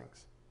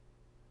blessings.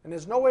 And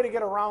there's no way to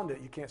get around it.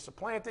 You can't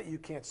supplant it. You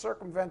can't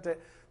circumvent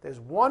it. There's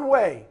one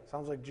way.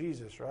 Sounds like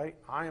Jesus, right?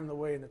 I am the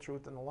way and the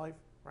truth and the life,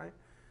 right?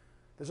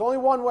 There's only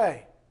one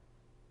way.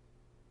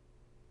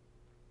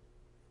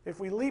 If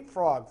we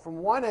leapfrog from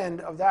one end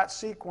of that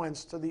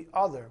sequence to the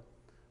other,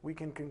 we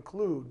can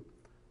conclude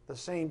the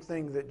same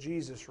thing that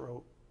Jesus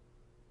wrote,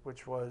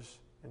 which was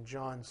in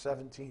John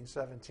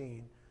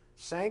 17:17.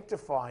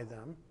 Sanctify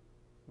them,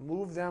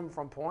 move them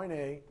from point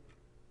A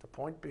to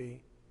point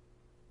B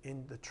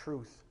in the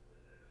truth.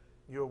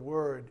 Your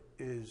word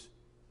is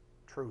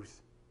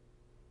truth.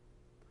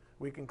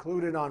 We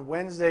concluded on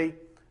Wednesday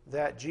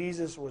that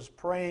Jesus was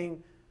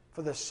praying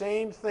for the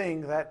same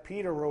thing that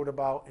Peter wrote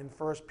about in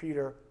 1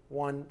 Peter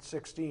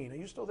 1:16. Are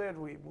you still there? Did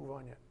we move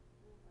on yet?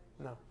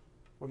 No.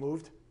 We're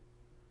moved?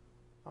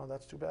 Oh,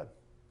 that's too bad.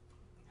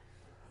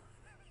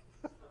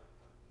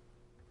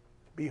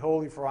 Be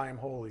holy, for I am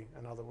holy,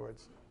 in other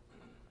words.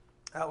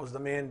 That was the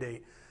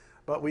mandate.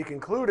 But we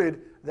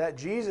concluded that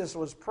Jesus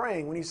was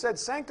praying. When he said,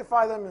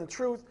 sanctify them in the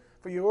truth,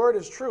 for your word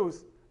is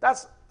truth,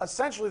 that's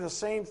essentially the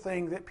same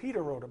thing that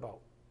Peter wrote about.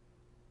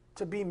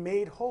 To be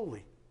made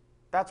holy.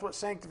 That's what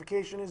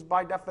sanctification is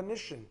by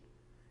definition.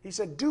 He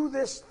said, do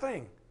this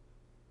thing.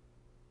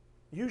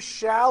 You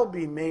shall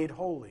be made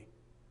holy,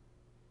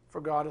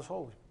 for God is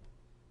holy.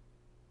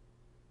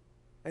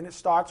 And it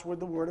starts with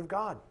the Word of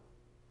God.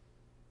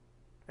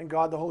 And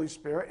God, the Holy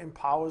Spirit,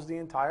 empowers the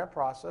entire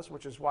process,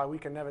 which is why we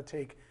can never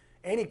take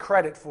any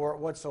credit for it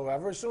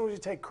whatsoever. As soon as you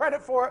take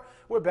credit for it,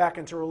 we're back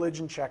into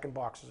religion checking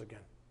boxes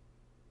again.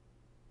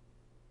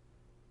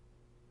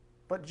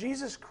 But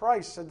Jesus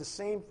Christ said the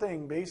same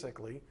thing,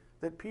 basically,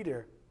 that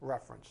Peter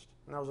referenced.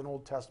 And that was an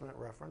Old Testament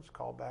reference,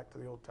 called back to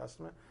the Old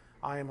Testament.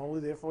 I am holy,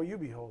 therefore you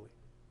be holy.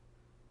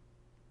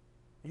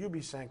 You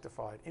be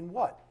sanctified. In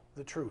what?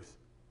 The truth.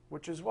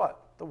 Which is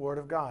what? The Word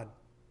of God.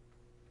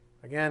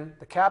 Again,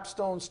 the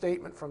capstone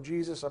statement from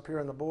Jesus up here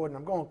on the board, and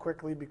I'm going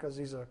quickly because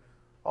these are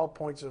all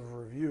points of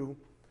review.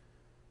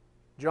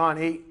 John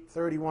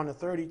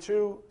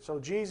 8:31-32. So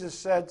Jesus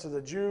said to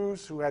the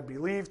Jews who had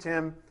believed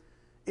him,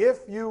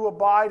 if you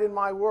abide in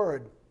my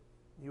word,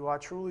 you are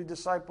truly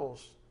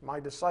disciples, my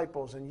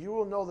disciples, and you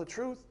will know the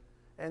truth,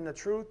 and the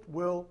truth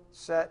will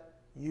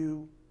set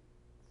you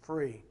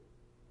free.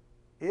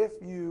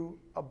 If you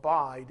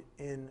abide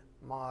in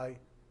my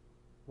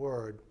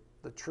word,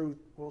 the truth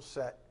will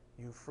set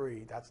you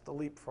free. That's the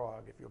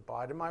leapfrog. If you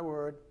abide in my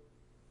word,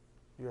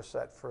 you're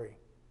set free.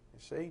 You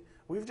see?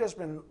 We've just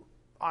been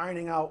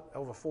ironing out,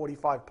 over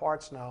 45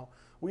 parts now,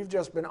 we've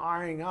just been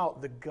ironing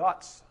out the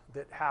guts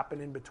that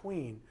happen in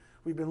between.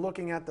 We've been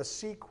looking at the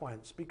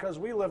sequence because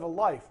we live a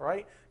life,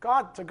 right?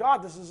 To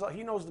God,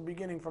 he knows the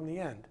beginning from the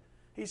end.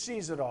 He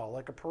sees it all,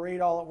 like a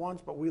parade all at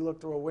once, but we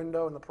look through a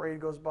window and the parade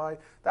goes by.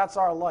 That's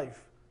our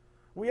life.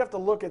 We have to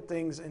look at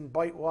things in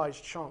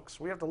bite-wise chunks.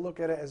 We have to look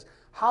at it as,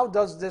 how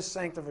does this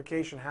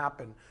sanctification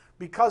happen?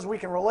 Because we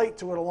can relate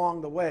to it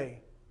along the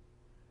way.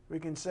 We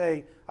can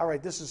say, all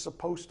right, this is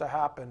supposed to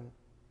happen.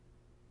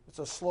 It's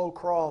a slow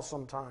crawl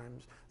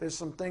sometimes. There's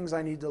some things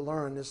I need to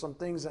learn. There's some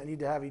things I need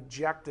to have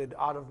ejected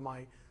out of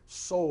my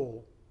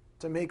soul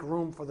to make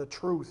room for the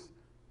truth.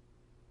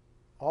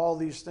 All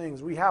these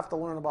things. We have to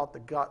learn about the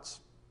guts,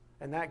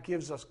 and that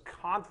gives us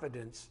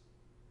confidence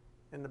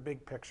in the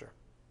big picture,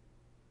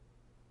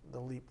 the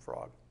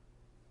leapfrog.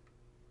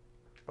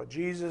 But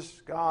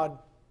Jesus, God,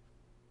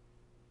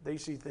 they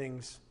see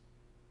things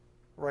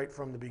right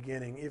from the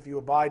beginning. If you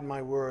abide in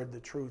my word, the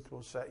truth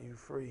will set you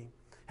free.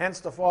 Hence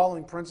the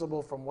following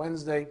principle from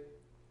Wednesday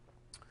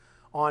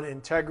on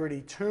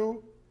integrity: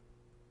 2,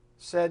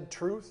 said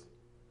truth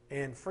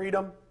and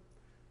freedom.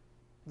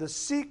 The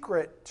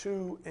secret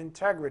to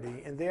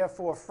integrity and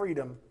therefore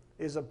freedom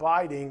is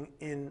abiding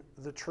in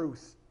the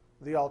truth.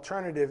 The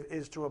alternative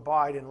is to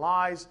abide in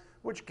lies,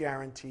 which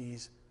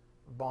guarantees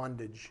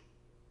bondage.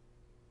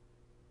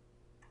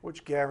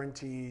 Which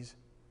guarantees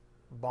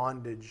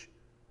bondage.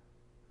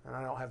 And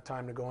I don't have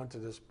time to go into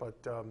this, but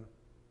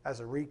as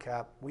a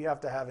recap, we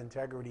have to have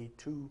integrity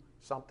to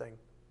something.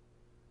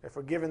 If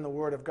we're given the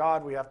Word of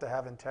God, we have to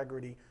have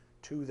integrity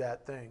to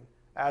that thing.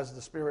 As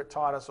the Spirit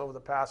taught us over the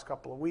past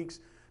couple of weeks,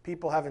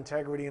 people have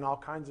integrity in all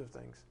kinds of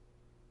things,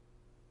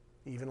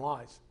 even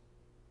lies.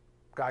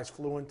 Guys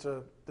flew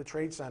into the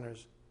trade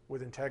centers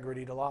with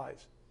integrity to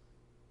lies.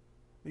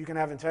 You can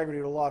have integrity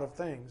to a lot of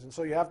things. And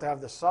so you have to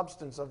have the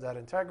substance of that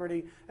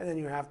integrity, and then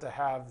you have to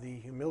have the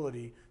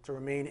humility to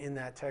remain in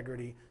that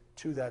integrity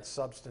to that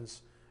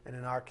substance, and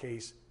in our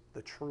case,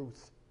 the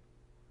truth.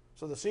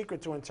 So the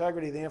secret to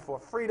integrity, therefore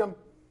freedom,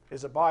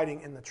 is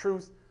abiding in the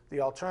truth.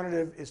 The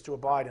alternative is to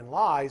abide in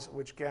lies,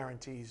 which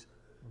guarantees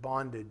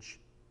bondage.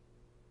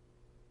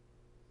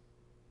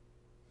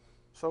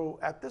 So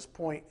at this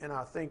point in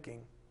our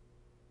thinking,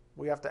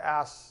 we have to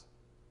ask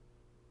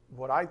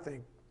what I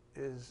think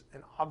is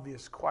an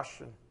obvious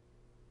question.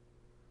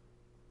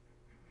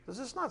 Does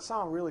this not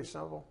sound really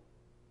simple?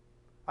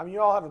 I mean,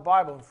 you all have a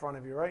Bible in front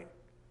of you, right?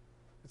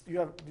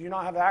 Do you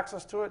not have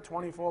access to it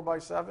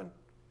 24/7?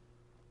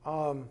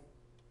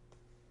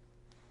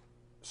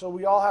 So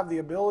we all have the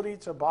ability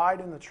to abide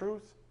in the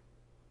truth,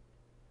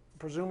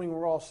 presuming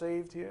we're all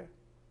saved here.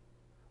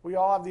 We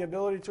all have the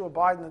ability to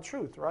abide in the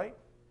truth, right?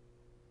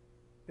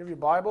 You have your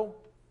Bible,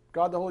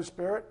 God the Holy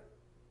Spirit.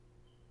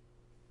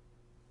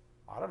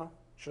 I don't know.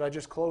 Should I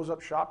just close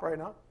up shop right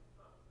now?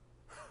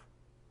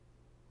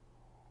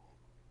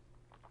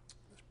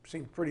 It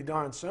seems pretty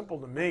darn simple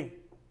to me.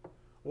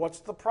 What's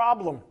the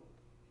problem?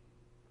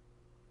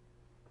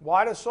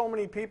 Why do so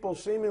many people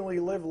seemingly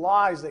live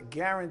lies that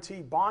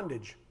guarantee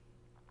bondage?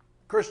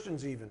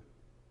 Christians even.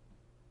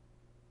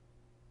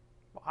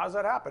 Well, how does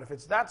that happen? If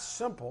it's that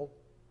simple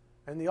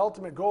and the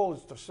ultimate goal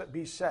is to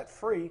be set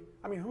free,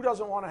 I mean, who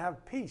doesn't want to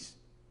have peace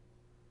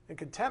and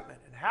contentment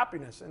and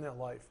happiness in their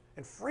life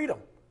and freedom?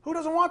 Who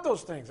doesn't want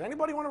those things?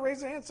 Anybody want to raise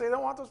their hand and say they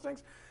don't want those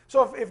things?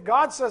 So if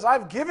God says,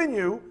 I've given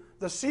you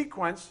the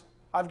sequence,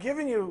 I've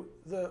given you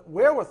the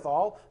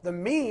wherewithal, the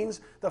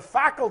means, the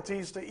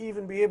faculties to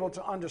even be able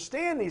to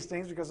understand these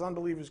things, because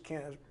unbelievers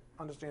can't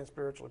understand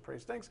spiritually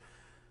appraised things,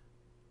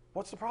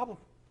 what's the problem?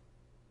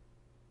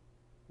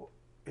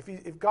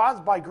 If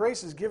God, by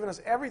grace, has given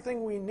us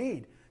everything we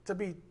need to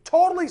be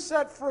totally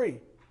set free,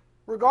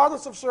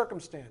 regardless of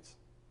circumstance,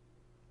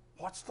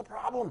 what's the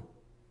problem?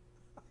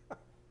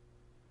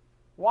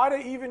 Why do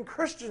even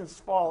Christians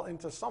fall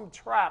into some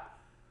trap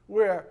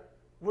where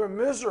we're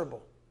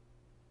miserable?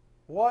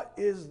 What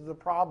is the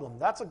problem?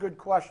 That's a good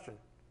question,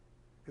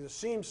 because it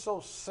seems so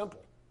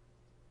simple.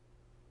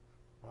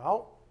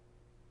 Well,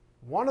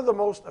 one of the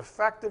most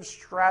effective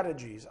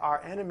strategies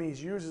our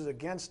enemies uses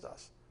against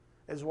us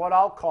is what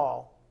I'll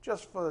call,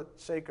 just for the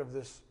sake of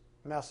this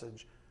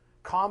message,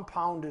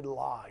 compounded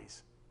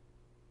lies.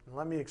 And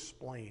let me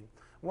explain.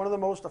 One of the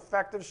most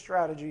effective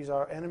strategies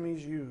our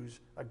enemies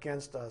use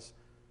against us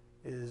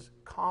is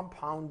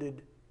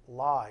compounded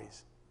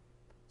lies.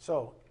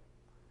 So,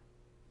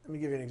 let me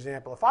give you an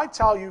example. If I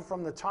tell you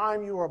from the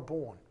time you are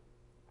born,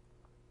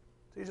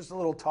 so you're just a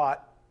little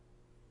tot,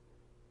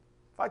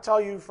 if I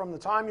tell you from the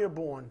time you're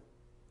born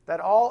that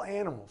all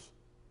animals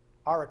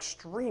are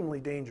extremely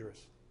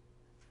dangerous,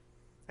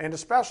 and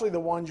especially the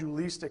ones you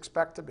least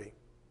expect to be,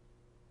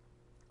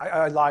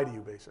 I lie to you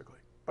basically.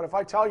 But if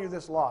I tell you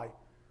this lie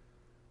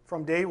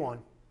from day one,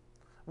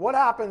 what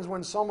happens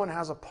when someone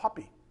has a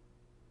puppy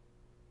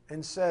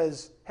and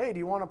says, hey, do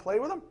you want to play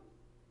with him?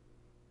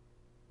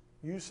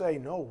 You say,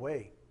 no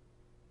way.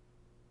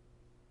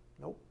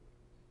 Nope.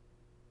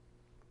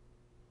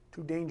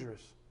 Too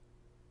dangerous.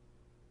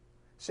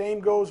 Same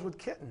goes with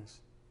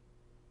kittens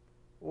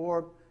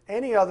or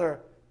any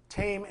other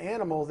tame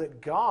animal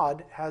that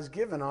God has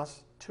given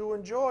us to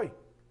enjoy.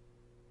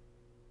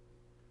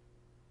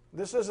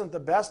 This isn't the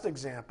best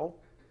example,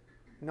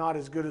 not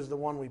as good as the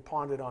one we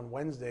pondered on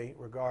Wednesday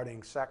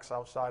regarding sex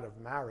outside of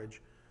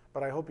marriage,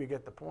 but I hope you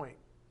get the point.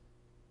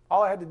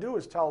 All I had to do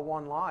was tell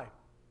one lie.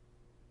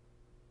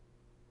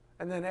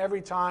 And then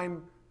every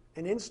time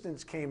an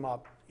instance came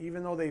up,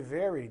 even though they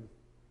varied,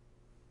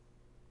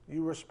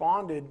 you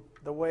responded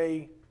the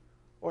way,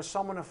 or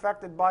someone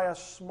affected by a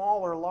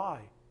smaller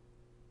lie.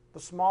 The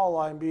small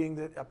lie being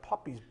that a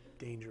puppy's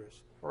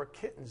dangerous, or a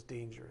kitten's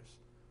dangerous,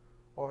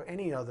 or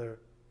any other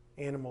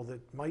animal that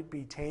might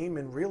be tame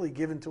and really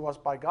given to us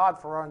by God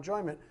for our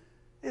enjoyment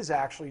is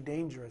actually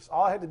dangerous.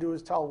 All I had to do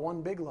is tell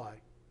one big lie.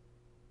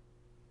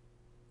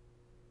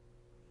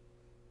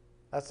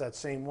 That's that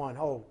same one.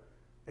 Oh,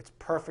 it's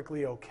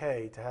perfectly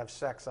okay to have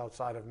sex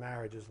outside of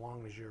marriage as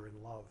long as you're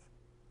in love.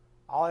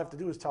 All I have to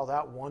do is tell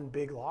that one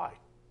big lie.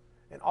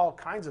 And all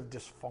kinds of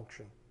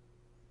dysfunction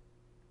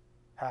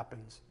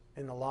happens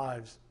in the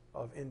lives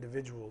of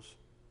individuals.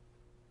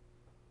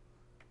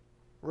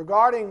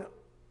 Regarding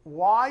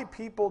why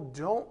people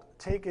don't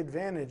take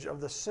advantage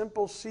of the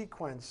simple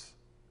sequence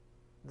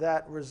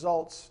that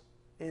results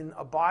in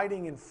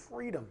abiding in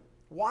freedom.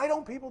 Why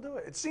don't people do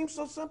it? It seems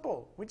so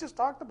simple. We just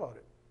talked about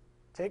it.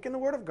 Take in the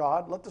Word of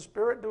God, let the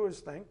Spirit do His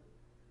thing,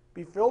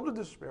 be filled with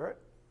the Spirit,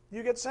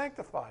 you get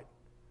sanctified.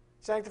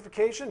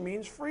 Sanctification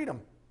means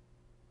freedom.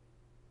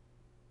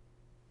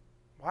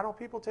 Why don't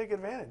people take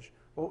advantage?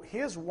 Well,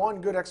 here's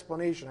one good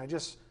explanation. I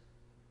just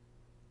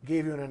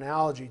gave you an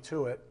analogy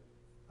to it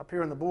up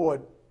here on the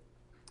board.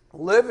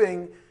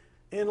 Living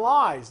in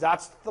lies,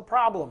 that's the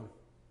problem.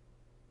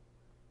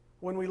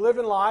 When we live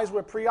in lies,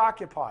 we're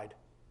preoccupied.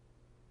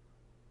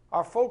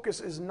 Our focus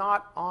is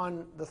not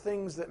on the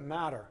things that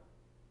matter,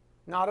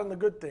 not on the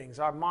good things.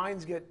 Our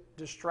minds get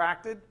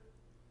distracted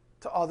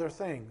to other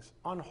things,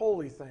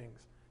 unholy things,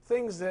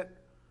 things that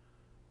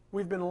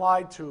we've been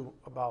lied to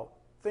about,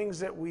 things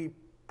that we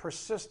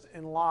persist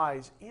in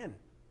lies in.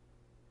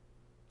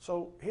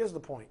 So here's the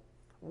point.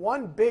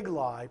 One big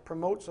lie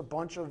promotes a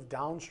bunch of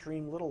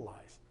downstream little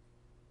lies.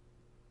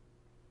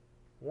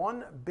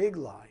 One big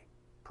lie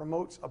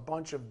promotes a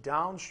bunch of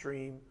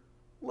downstream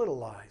little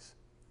lies.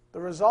 The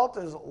result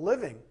is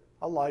living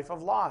a life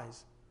of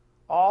lies,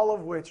 all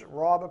of which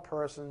rob a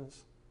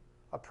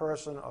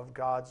person of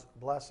God's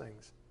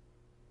blessings.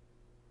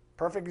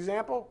 Perfect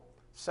example,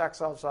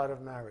 sex outside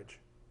of marriage.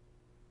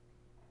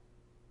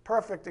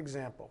 Perfect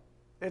example.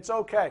 It's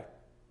okay.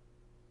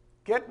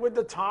 Get with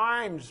the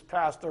times,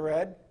 Pastor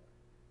Ed.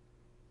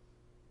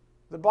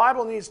 The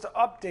Bible needs to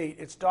update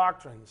its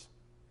doctrines.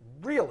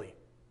 Really.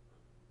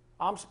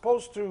 I'm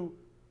supposed to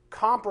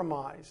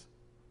compromise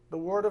the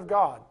Word of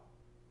God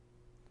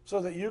so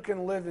that you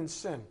can live in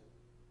sin.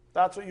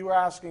 That's what you're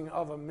asking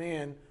of a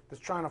man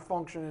that's trying to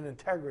function in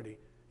integrity.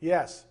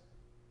 Yes.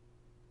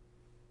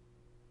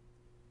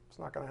 It's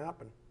not going to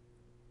happen.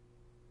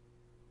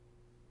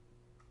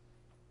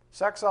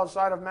 Sex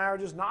outside of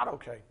marriage is not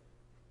okay.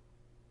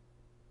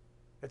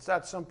 It's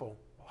that simple.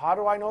 How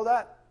do I know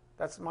that?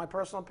 That's my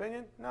personal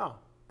opinion? No.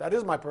 That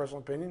is my personal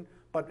opinion,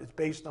 but it's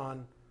based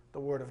on the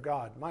Word of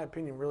God. My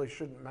opinion really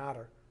shouldn't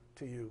matter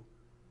to you.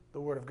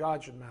 The Word of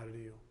God should matter to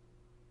you.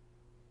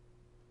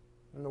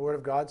 And the Word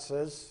of God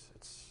says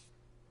it's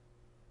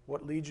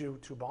what leads you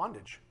to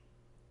bondage.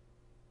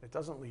 It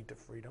doesn't lead to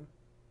freedom.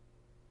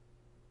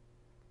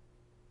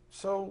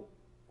 So,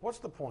 what's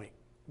the point?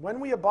 When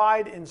we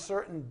abide in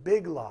certain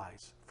big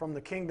lies from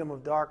the kingdom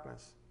of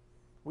darkness,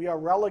 we are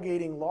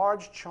relegating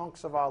large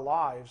chunks of our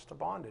lives to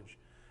bondage.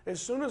 As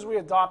soon as we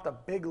adopt a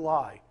big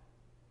lie,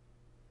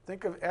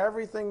 think of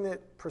everything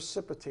that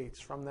precipitates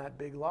from that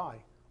big lie.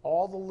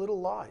 All the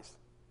little lies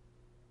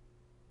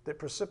that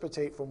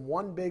precipitate from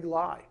one big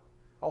lie.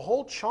 A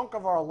whole chunk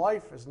of our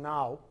life is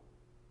now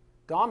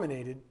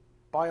dominated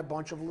by a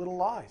bunch of little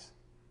lies.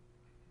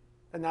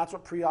 And that's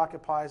what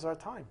preoccupies our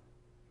time.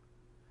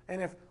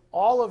 And if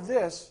all of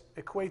this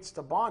equates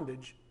to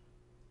bondage,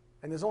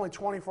 and there's only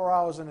 24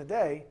 hours in a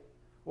day,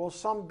 well,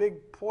 some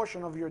big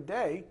portion of your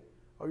day,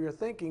 or your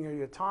thinking, or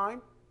your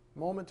time,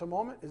 moment to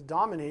moment, is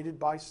dominated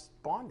by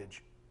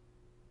bondage.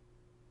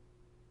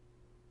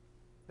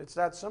 It's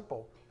that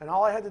simple. And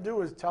all I had to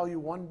do is tell you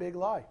one big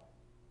lie.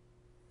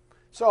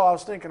 So I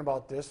was thinking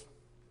about this.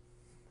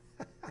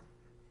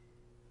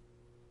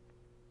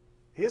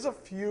 Here's a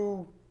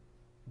few,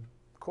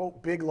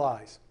 quote, big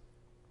lies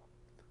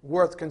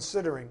worth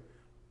considering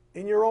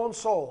in your own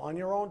soul, on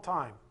your own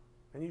time.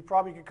 And you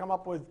probably could come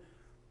up with,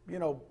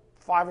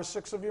 5 or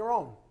 6 of your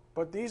own.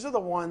 But these are the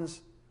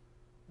ones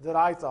that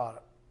I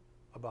thought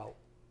about.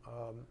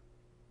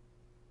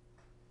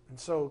 And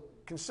so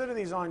consider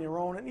these on your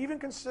own, and even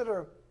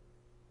consider,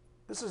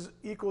 this is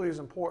equally as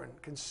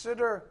important,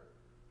 consider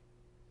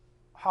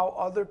how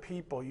other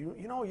people, you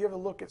ever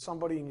look at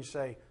somebody and you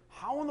say,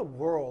 how in the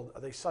world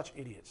are they such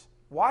idiots?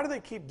 Why do they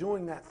keep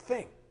doing that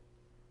thing?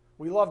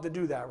 We love to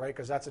do that, right?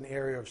 Because that's an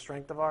area of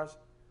strength of ours,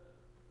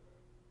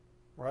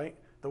 right?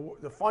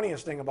 The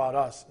funniest thing about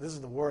us, this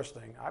is the worst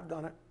thing, I've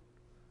done it.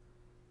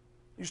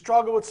 You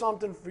struggle with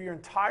something for your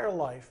entire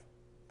life,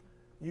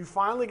 you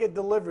finally get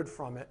delivered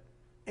from it,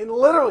 and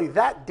literally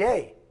that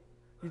day,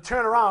 you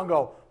turn around and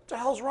go, what the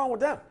hell's wrong with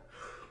them?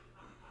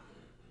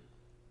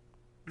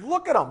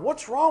 Look at them,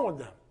 what's wrong with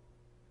them?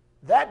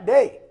 That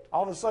day,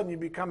 all of a sudden you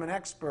become an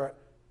expert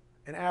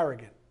and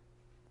arrogant.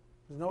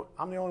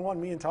 I'm the only one,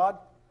 me and Todd?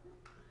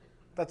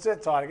 That's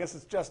it, Todd, I guess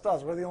it's just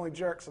us. We're the only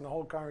jerks in the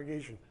whole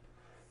congregation.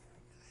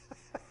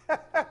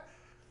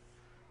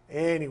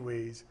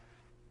 Anyways,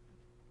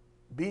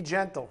 be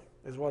gentle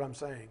is what I'm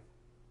saying.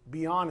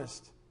 Be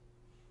honest.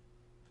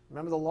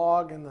 Remember the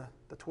log and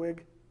the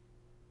twig?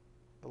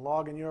 The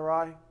log in your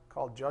eye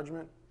called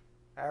judgment,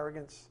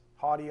 arrogance,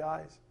 haughty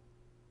eyes.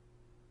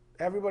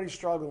 Everybody's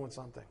struggling with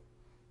something.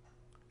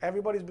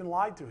 Everybody's been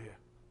lied to here.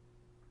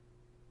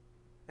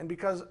 And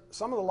because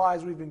some of the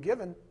lies we've been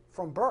given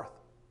from birth,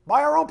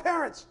 by our own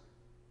parents,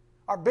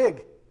 are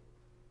big.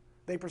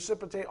 They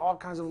precipitate all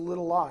kinds of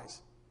little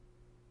lies.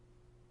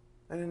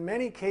 And in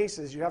many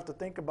cases, you have to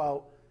think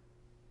about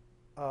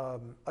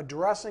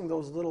addressing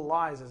those little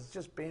lies as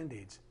just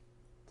Band-Aids.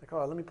 It's like,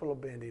 oh, let me put a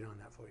little Band-Aid on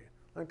that for you.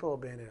 Let me put a little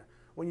Band-Aid on.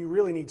 When you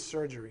really need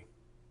surgery.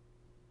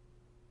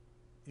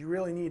 You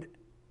really need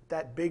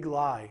that big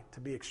lie to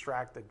be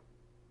extracted.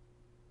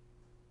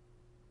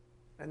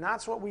 And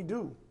that's what we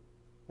do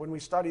when we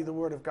study the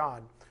Word of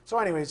God. So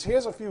anyways,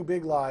 here's a few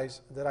big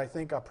lies that I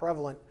think are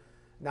prevalent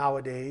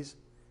nowadays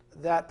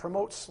that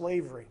promote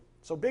slavery.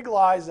 So big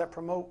lies that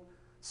promote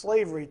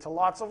slavery to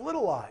lots of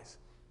little lies.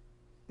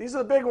 These are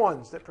the big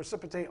ones that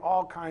precipitate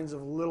all kinds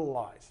of little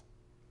lies.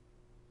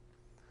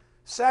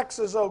 Sex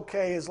is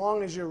okay as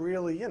long as you're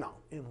really, in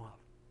love.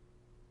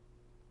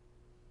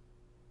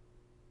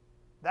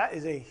 That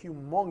is a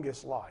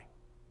humongous lie.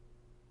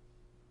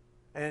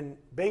 And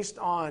based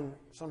on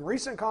some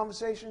recent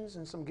conversations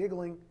and some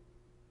giggling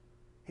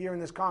here in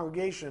this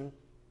congregation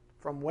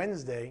from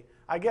Wednesday,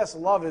 I guess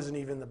love isn't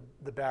even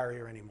the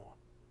barrier anymore.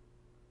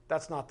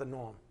 That's not the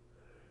norm.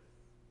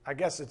 I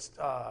guess it's,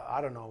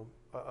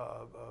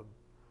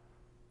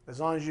 as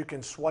long as you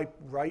can swipe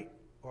right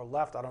or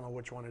left, I don't know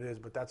which one it is,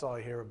 but that's all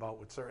I hear about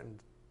with certain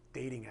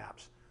dating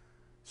apps.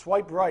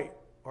 Swipe right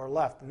or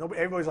left.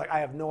 Everybody's like, I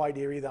have no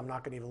idea either. I'm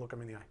not going to even look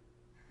them in the eye.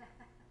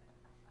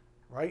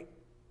 Right?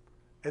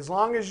 As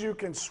long as you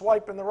can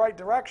swipe in the right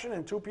direction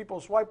and two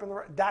people swipe in the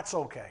right, that's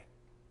okay.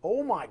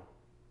 Oh my,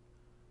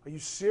 are you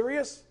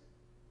serious?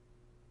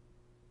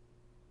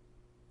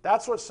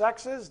 That's what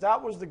sex is?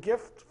 That was the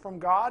gift from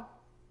God?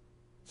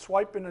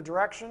 Swipe in a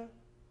direction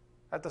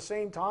at the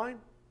same time?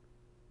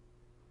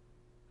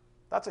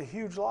 That's a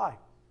huge lie.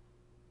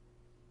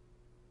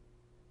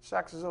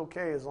 Sex is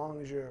okay as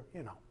long as you're,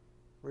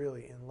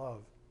 really in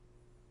love.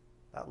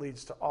 That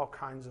leads to all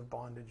kinds of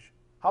bondage.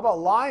 How about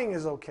lying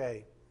is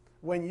okay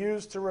when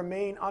used to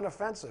remain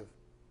unoffensive?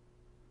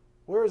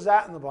 Where is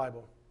that in the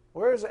Bible?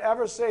 Where does it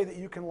ever say that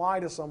you can lie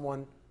to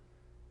someone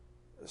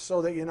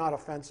so that you're not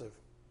offensive?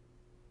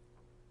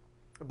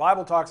 The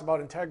Bible talks about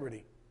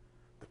integrity.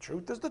 The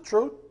truth is the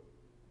truth.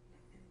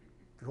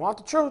 If you want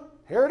the truth,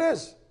 here it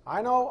is.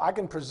 I know, I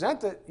can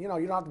present it. You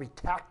don't have to be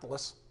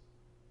tactless.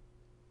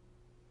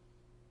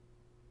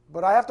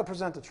 But I have to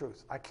present the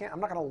truth. I'm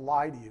not going to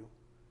lie to you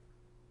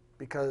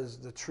because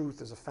the truth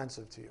is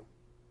offensive to you.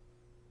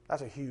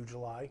 That's a huge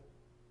lie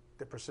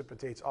that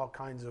precipitates all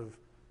kinds of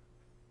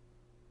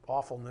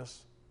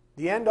awfulness.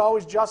 The end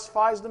always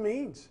justifies the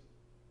means.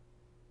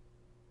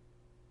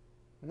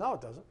 No,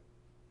 it doesn't.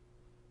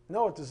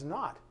 No, it does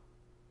not.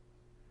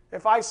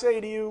 If I say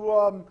to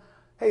you,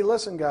 hey,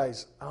 listen,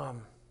 guys, I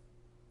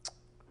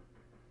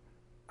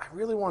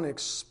really want to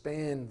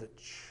expand the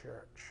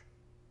church.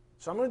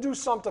 So I'm going to do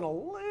something a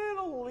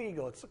little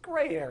illegal. It's a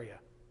gray area.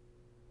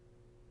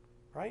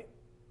 Right?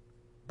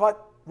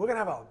 But we're going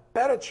to have a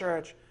better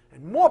church,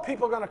 and more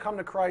people are going to come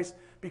to Christ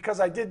because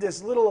I did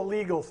this little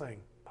illegal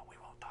thing. But we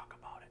won't talk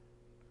about it.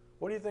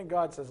 What do you think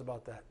God says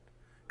about that?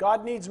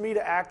 God needs me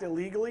to act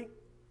illegally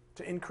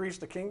to increase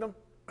the kingdom?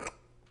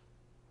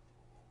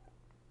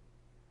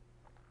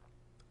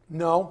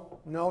 No.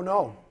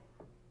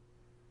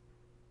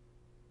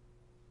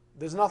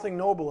 There's nothing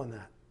noble in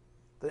that.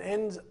 The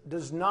end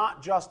does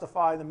not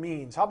justify the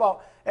means. How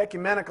about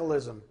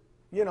ecumenicalism?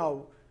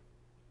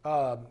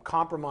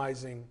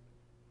 Compromising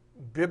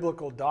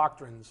biblical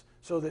doctrines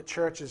so that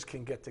churches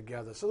can get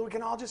together, so that we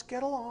can all just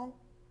get along.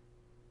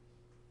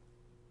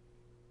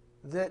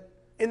 That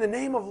in the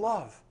name of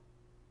love,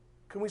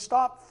 can we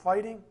stop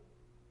fighting?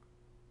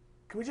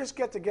 Can we just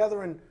get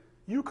together and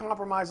you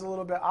compromise a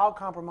little bit, I'll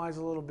compromise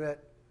a little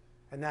bit,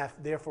 and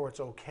therefore it's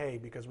okay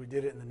because we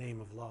did it in the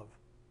name of love?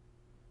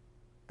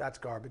 That's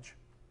garbage.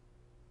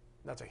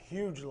 That's a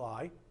huge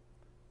lie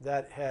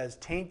that has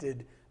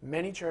tainted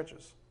many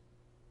churches.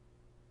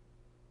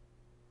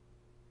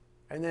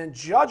 And then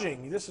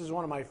judging, this is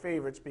one of my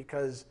favorites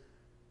because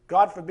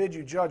God forbid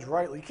you judge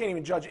rightly. You can't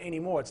even judge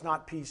anymore. It's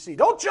not PC.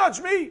 Don't judge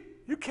me!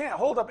 You can't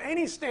hold up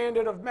any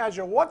standard of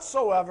measure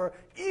whatsoever,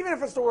 even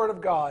if it's the Word of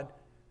God.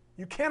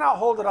 You cannot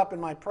hold it up in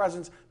my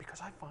presence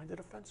because I find it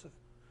offensive.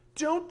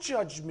 Don't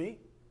judge me.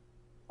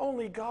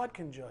 Only God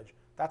can judge.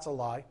 That's a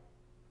lie.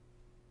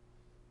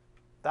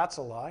 That's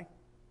a lie.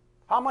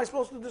 How am I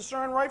supposed to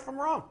discern right from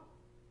wrong?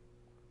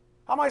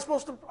 How am I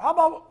supposed to, how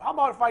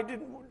about if I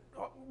didn't,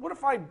 what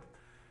if I'm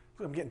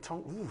getting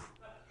tongue,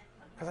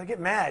 because I get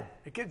mad.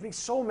 It gets me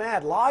so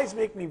mad. Lies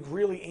make me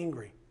really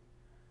angry.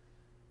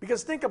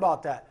 Because think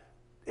about that.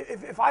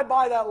 If I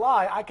buy that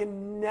lie, I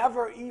can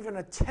never even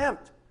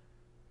attempt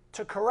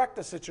to correct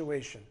the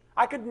situation.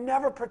 I could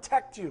never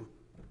protect you.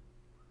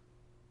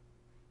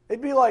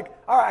 It'd be like,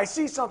 all right, I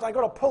see something, I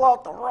go to pull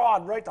out the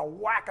rod, right, to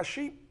whack a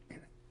sheep.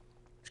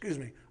 Excuse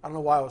me. I don't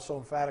know why I was so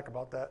emphatic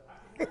about that.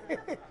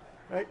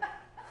 Right?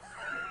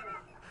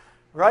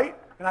 Right?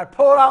 And I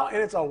pull it out,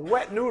 and it's a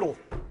wet noodle.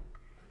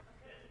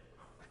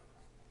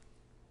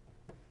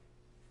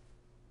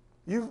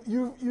 You've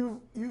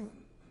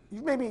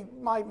made me,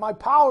 my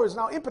power is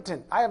now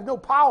impotent. I have no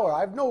power.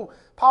 I have no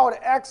power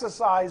to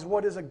exercise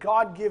what is a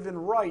God-given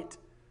right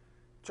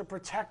to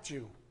protect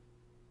you.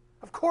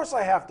 Of course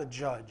I have to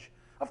judge.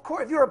 Of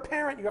course, if you're a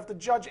parent, you have to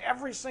judge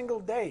every single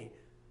day.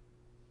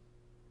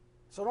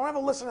 So don't ever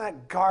listen to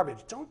that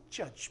garbage. Don't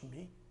judge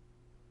me.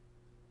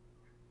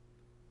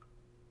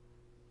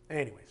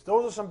 Anyways,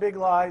 those are some big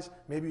lies.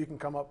 Maybe you can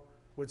come up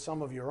with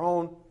some of your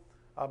own.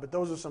 But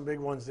those are some big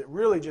ones that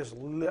really just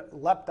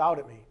leapt out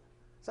at me.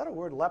 Is that a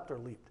word, leapt or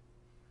leaped?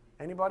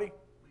 Anybody?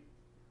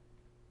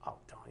 Oh,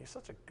 Don, you're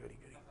such a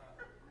goody-goody.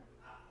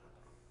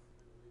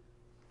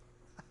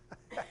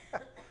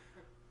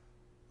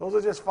 Those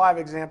are just 5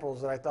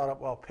 examples that I thought up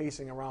while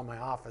pacing around my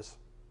office.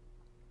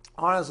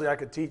 Honestly, I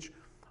could teach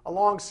a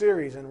long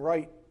series and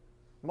write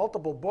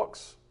multiple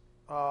books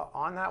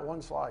on that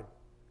one slide.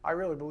 I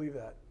really believe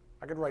that.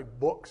 I could write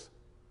books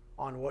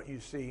on what you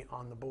see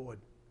on the board.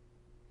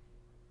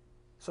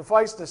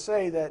 Suffice to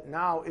say that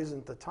now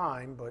isn't the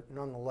time, but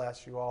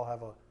nonetheless, you all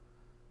have a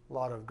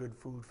lot of good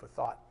food for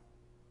thought.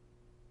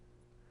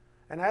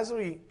 And as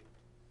we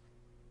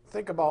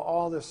think about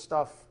all this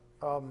stuff,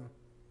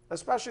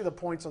 especially the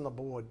points on the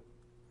board,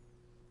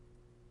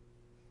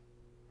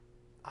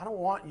 I don't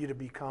want you to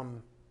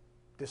become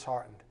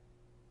disheartened.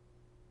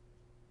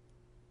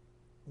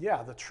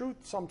 Yeah, the truth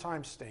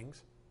sometimes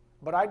stings,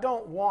 but I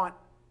don't want,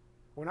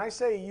 when I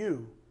say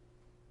you,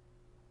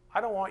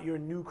 I don't want your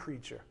new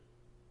creature,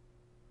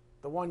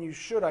 the one you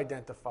should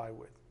identify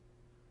with,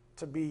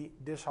 to be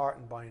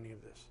disheartened by any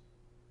of this.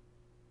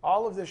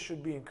 All of this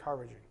should be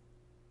encouraging,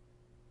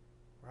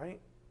 right?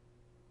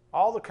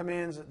 All the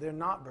commands, they're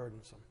not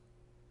burdensome.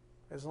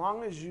 As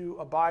long as you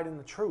abide in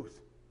the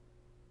truth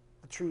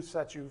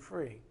sets you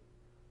free.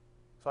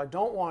 So I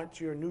don't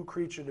want your new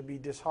creature to be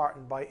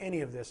disheartened by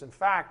any of this. In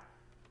fact,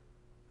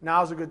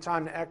 now's a good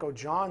time to echo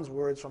John's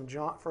words from 1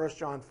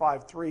 John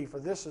 5:3. For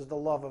this is the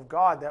love of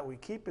God, that we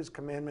keep his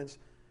commandments,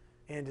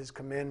 and his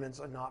commandments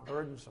are not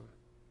burdensome.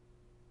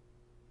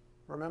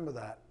 Remember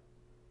that.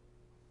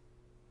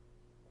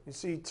 You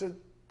see, to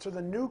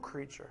the new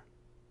creature,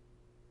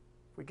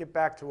 if we get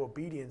back to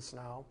obedience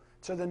now,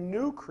 to the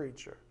new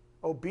creature,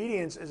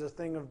 obedience is a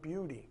thing of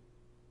beauty.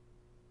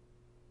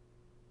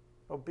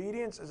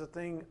 Obedience is a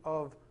thing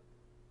of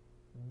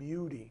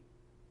beauty.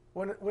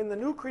 When the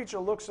new creature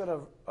looks at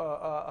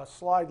a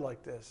slide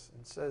like this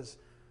and says,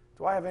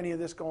 do I have any of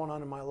this going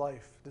on in my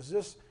life? Does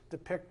this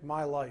depict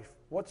my life?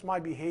 What's my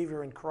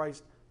behavior in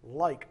Christ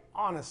like,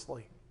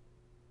 honestly?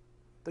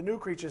 The new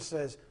creature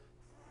says,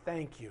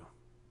 thank you.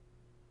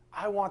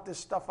 I want this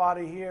stuff out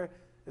of here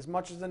as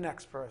much as the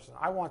next person.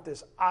 I want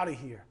this out of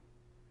here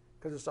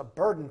because it's a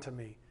burden to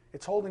me.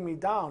 It's holding me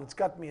down. It's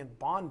got me in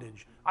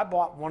bondage. I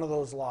bought one of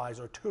those lies,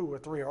 or 2 or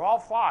 3 or all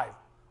 5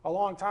 a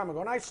long time ago,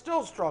 and I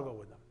still struggle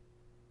with them.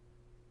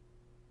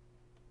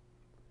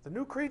 The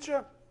new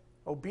creature,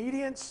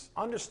 obedience,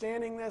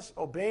 understanding this,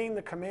 obeying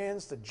the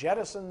commands to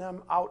jettison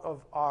them out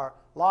of our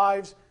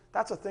lives,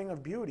 that's a thing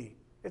of beauty.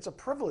 It's a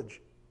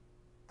privilege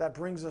that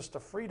brings us to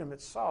freedom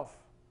itself.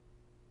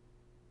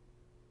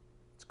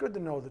 It's good to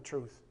know the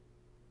truth.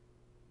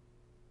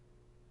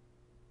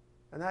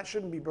 And that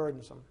shouldn't be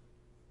burdensome.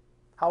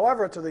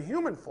 However, to the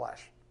human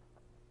flesh,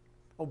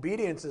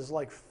 obedience is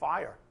like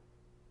fire.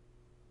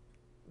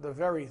 The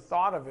very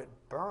thought of it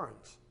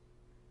burns.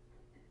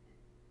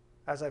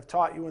 As I've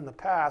taught you in the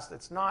past,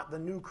 it's not the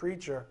new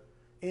creature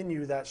in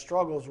you that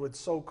struggles with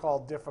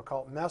so-called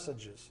difficult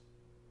messages.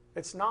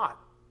 It's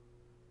not.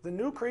 The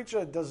new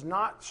creature does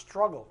not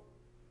struggle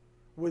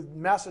with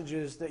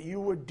messages that you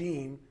would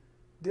deem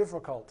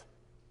difficult.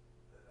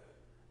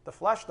 The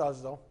flesh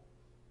does, though.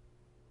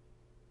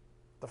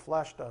 The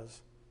flesh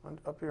does.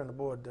 Up here on the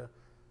board to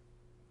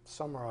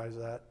summarize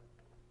that.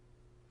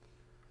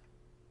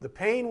 The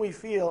pain we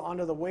feel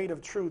under the weight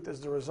of truth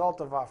is the result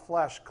of our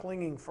flesh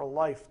clinging for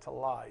life to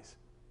lies.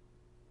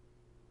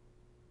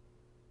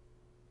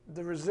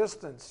 The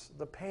resistance,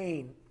 the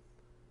pain,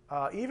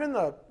 even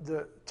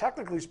the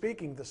technically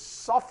speaking, the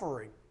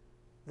suffering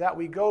that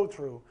we go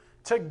through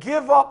to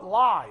give up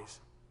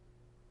lies,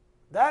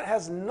 that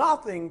has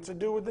nothing to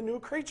do with the new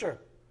creature.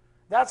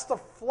 That's the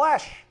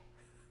flesh,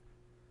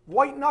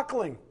 white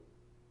knuckling.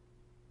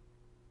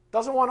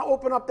 Doesn't want to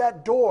open up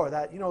that door,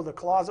 that, the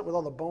closet with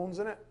all the bones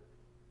in it,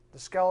 the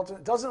skeleton.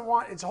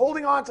 It's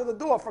holding on to the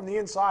door from the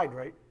inside,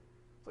 right?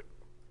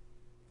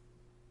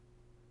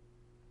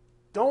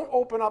 Don't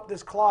open up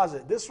this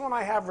closet. This one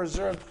I have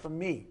reserved for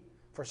me,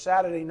 for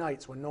Saturday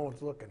nights when no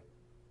one's looking.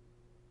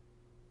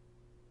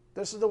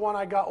 This is the one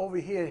I got over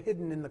here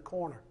hidden in the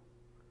corner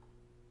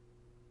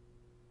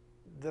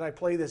that I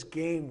play this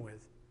game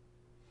with.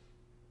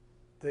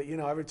 That,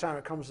 every time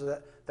it comes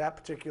to that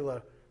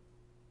particular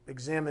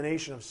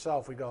examination of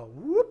self, we go,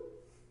 whoop,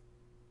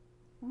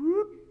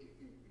 whoop.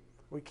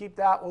 We keep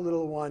that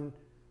little one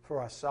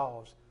for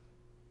ourselves.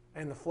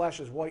 And the flesh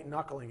is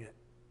white-knuckling it.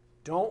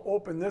 Don't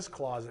open this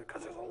closet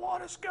because there's a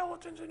lot of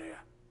skeletons in here.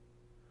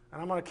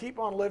 And I'm going to keep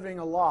on living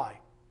a lie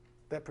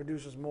that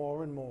produces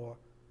more and more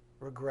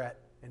regret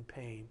and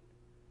pain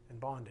and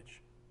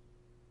bondage.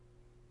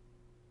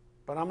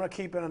 But I'm going to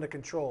keep it under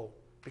control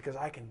because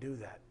I can do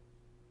that.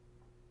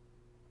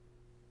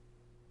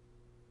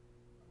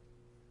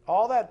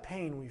 All that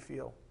pain we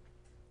feel,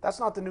 that's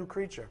not the new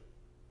creature.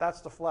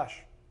 That's the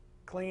flesh,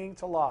 clinging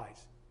to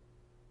lies.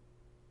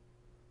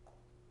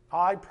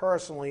 I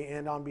personally,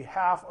 and on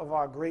behalf of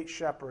our great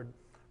shepherd,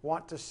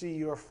 want to see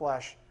your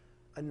flesh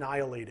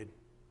annihilated.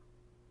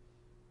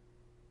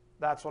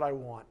 That's what I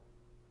want.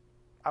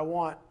 I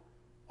want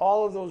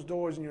all of those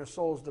doors in your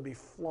souls to be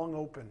flung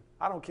open.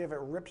 I don't care if it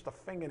rips the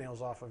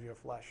fingernails off of your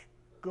flesh.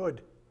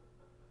 Good.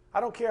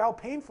 I don't care how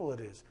painful it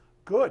is.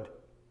 Good.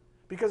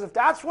 Because if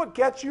that's what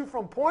gets you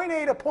from point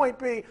A to point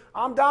B,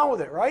 I'm down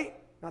with it, right?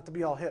 Not to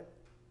be all hip.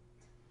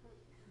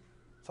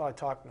 That's how I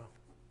talk now.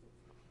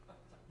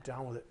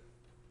 Down with it.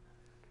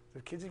 Do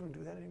kids even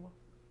do that anymore?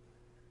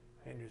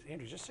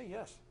 Andrew, just say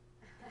yes.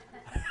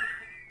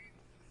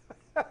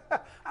 I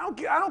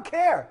don't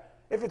care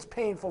if it's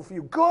painful for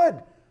you.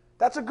 Good.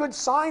 That's a good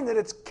sign that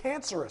it's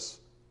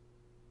cancerous.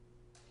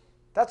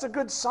 That's a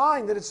good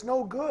sign that it's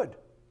no good.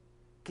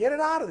 Get it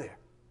out of there.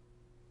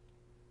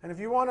 And if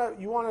you want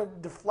to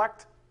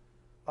deflect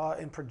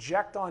and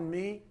project on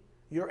me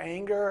your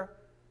anger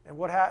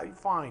and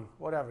fine,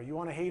 whatever. You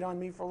want to hate on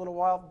me for a little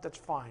while? That's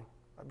fine.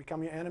 I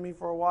become your enemy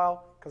for a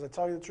while because I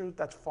tell you the truth?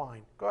 That's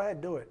fine. Go ahead,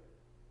 do it.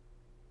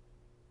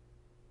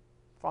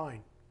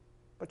 Fine.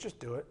 But just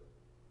do it.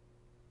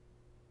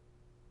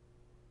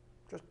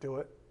 Just do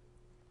it.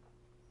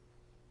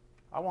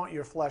 I want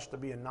your flesh to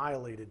be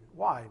annihilated.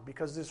 Why?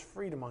 Because there's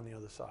freedom on the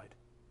other side.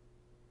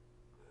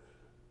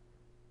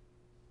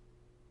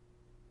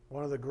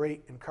 One of the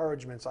great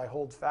encouragements I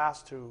hold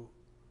fast to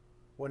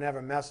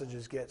whenever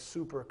messages get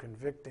super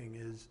convicting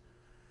is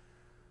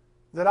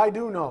that I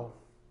do know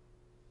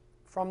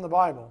from the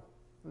Bible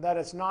that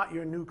it's not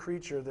your new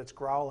creature that's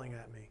growling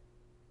at me.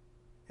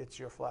 It's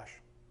your flesh.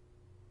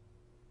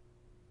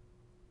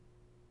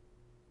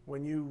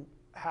 When you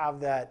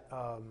have that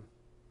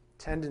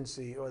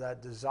tendency or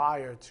that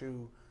desire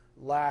to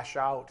lash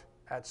out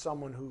at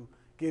someone who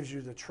gives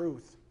you the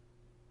truth,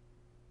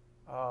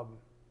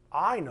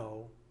 I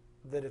know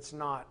that it's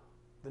not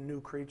the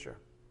new creature.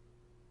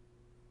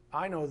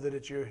 I know that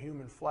it's your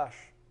human flesh.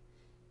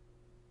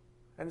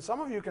 And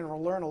some of you can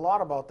learn a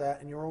lot about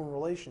that in your own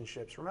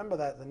relationships. Remember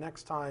that the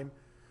next time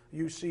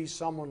you see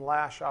someone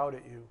lash out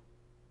at you,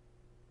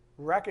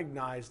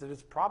 recognize that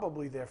it's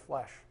probably their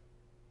flesh.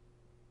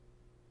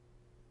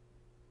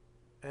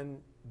 And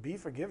be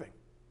forgiving.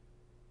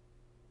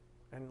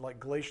 And like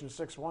Galatians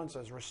 6:1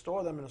 says,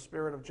 restore them in a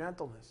spirit of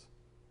gentleness.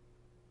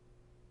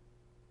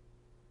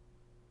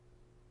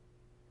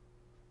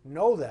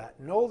 Know that.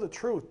 Know the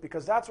truth,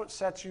 because that's what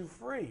sets you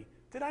free.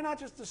 Did I not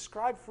just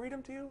describe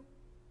freedom to you?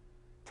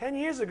 10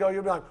 years ago,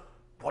 you'd be like,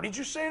 what did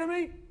you say to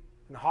me?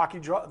 And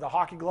the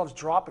hockey gloves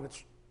drop, and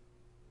it's,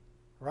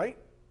 right?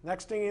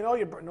 Next thing you know,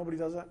 nobody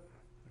does that.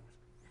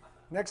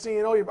 Next thing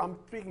you know, I'm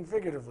speaking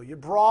figuratively. You're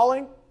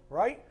brawling,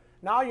 right?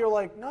 Now you're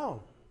like,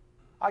 no,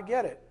 I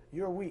get it.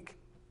 You're weak.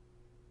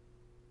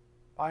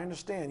 I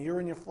understand. You're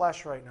in your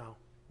flesh right now.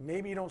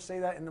 Maybe you don't say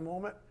that in the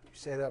moment. You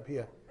say that up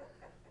here.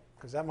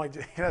 Because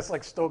that's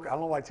like stoke. I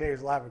don't know why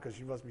Taylor's laughing, because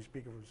she must be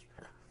speaking from.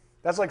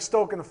 That's like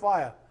stoking the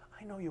fire.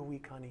 I know you're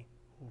weak, honey.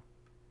 Ooh.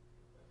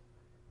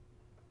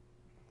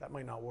 That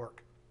might not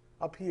work.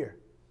 Up here.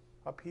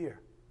 Up here.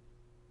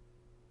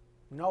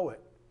 Know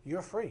it.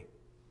 You're free.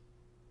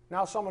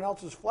 Now someone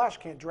else's flesh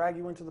can't drag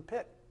you into the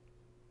pit.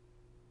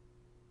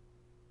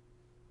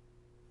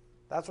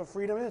 That's what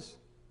freedom is.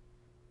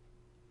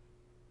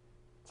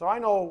 So I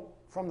know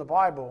from the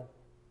Bible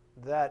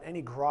that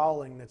any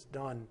growling that's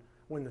done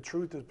when the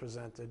truth is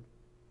presented,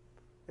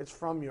 it's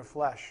from your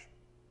flesh.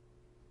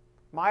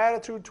 My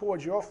attitude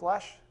towards your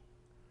flesh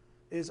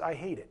is I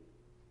hate it.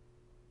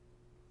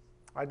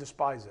 I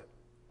despise it.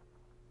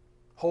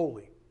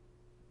 Wholly.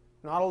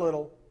 Not a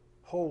little.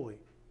 Wholly.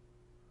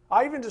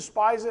 I even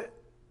despise it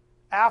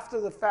after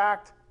the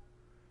fact.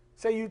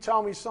 Say you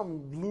tell me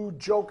some lewd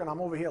joke and I'm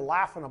over here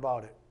laughing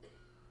about it.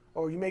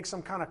 Or you make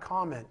some kind of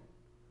comment.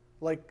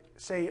 Like,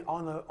 say,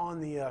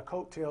 on the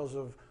coattails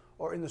of,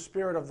 or in the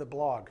spirit of the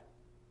blog.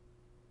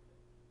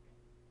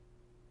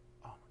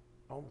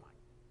 Oh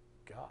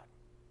my God.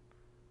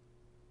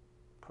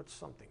 Put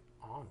something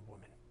on,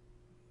 woman.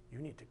 You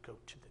need to go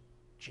to the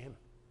gym.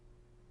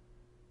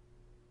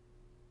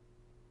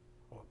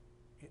 Or,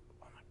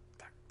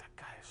 that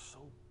guy is so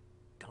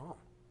dumb.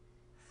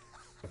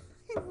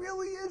 He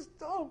really is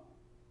dumb.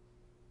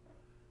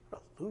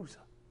 What a loser.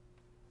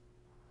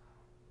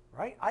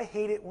 Right? I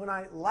hate it when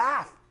I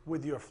laugh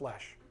with your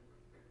flesh.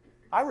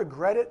 I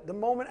regret it the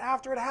moment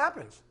after it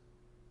happens.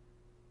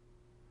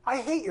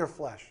 I hate your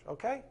flesh,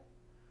 okay?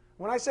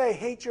 When I say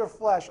hate your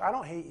flesh, I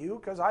don't hate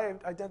you because I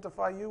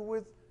identify you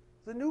with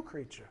the new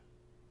creature.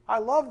 I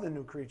love the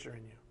new creature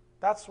in you.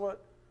 That's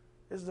what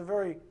is the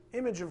very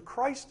image of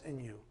Christ in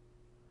you.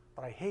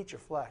 But I hate your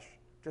flesh,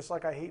 just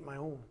like I hate my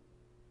own.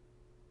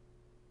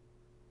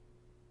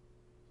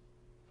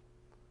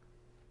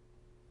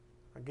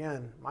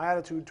 Again, my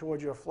attitude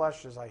towards your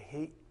flesh is I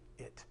hate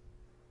it.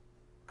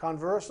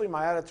 Conversely,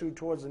 my attitude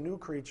towards the new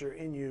creature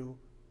in you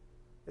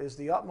is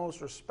the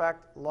utmost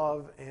respect,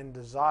 love, and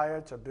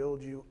desire to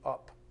build you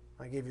up.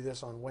 I gave you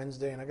this on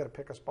Wednesday, and I got to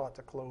pick a spot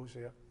to close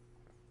here.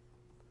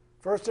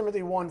 1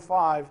 Timothy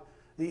 1:5,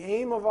 the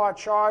aim of our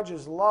charge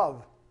is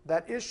love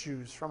that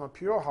issues from a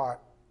pure heart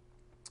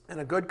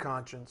and a good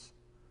conscience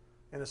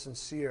and a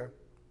sincere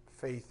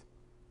faith.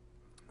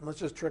 And let's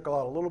just trickle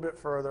out a little bit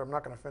further. I'm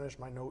not going to finish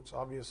my notes,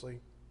 obviously.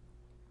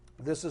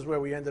 This is where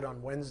we ended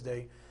on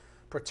Wednesday,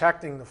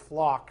 protecting the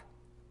flock.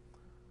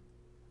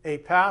 A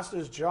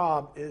pastor's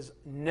job is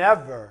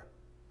never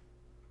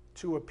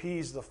to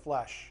appease the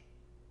flesh.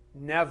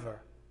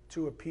 Never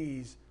to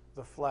appease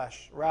the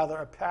flesh. Rather,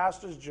 a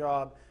pastor's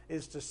job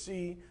is to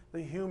see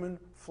the human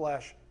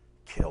flesh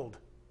killed.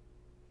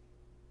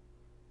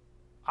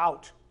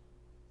 Out.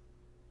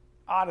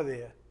 Out of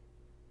there.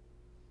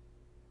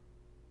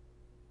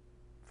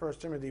 1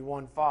 Timothy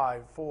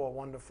 1:5, 4,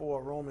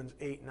 1-4, Romans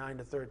 8,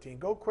 9-13.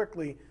 Go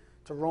quickly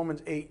to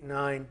Romans 8,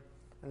 9,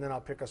 and then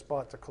I'll pick a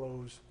spot to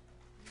close.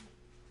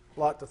 A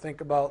lot to think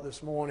about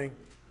this morning.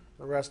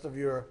 The rest of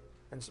your,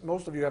 and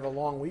most of you have a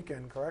long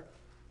weekend, correct?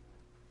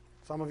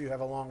 Some of you have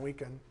a long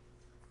weekend.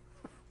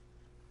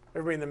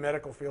 Everybody in the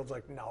medical field's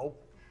like, no.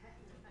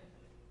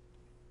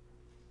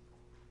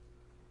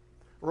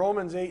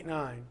 Romans 8,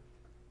 9.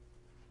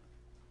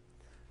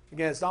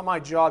 Again, it's not my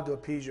job to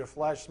appease your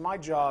flesh. It's my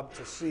job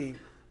to see,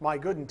 my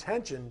good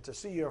intention to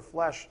see your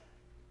flesh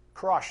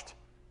crushed.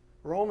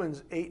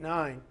 Romans 8,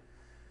 9.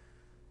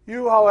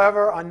 You,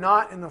 however, are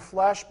not in the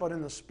flesh, but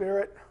in the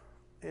Spirit,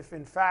 if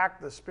in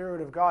fact the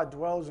Spirit of God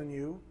dwells in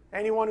you.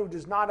 Anyone who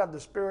does not have the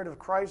Spirit of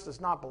Christ does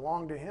not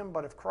belong to him.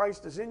 But if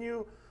Christ is in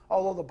you,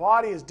 although the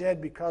body is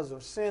dead because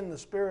of sin, the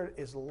Spirit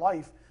is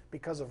life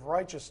because of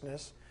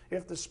righteousness.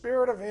 If the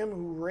Spirit of him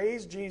who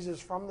raised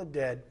Jesus from the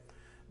dead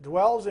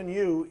dwells in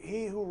you,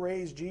 he who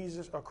raised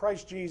Jesus, or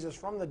Christ Jesus,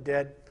 from the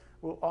dead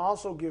will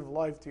also give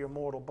life to your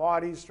mortal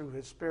bodies through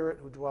his Spirit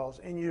who dwells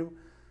in you.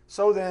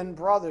 So then,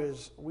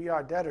 brothers, we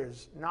are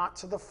debtors, not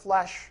to the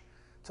flesh,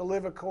 to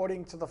live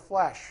according to the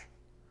flesh.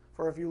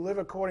 For if you live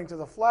according to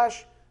the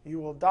flesh, you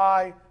will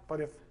die.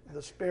 But if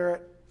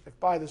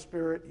by the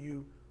Spirit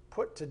you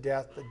put to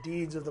death the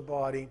deeds of the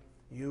body,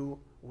 you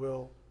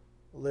will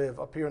live.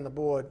 Up here on the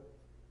board,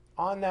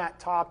 on that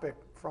topic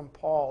from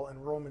Paul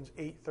in Romans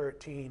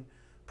 8:13,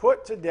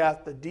 put to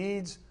death the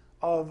deeds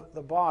of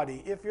the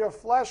body. If your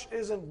flesh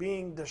isn't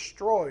being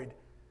destroyed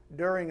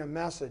during a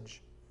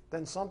message,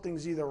 then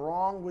something's either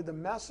wrong with the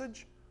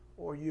message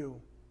or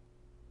you.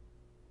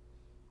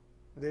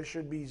 There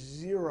should be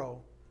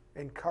zero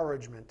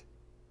encouragement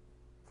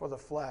for the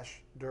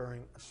flesh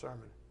during a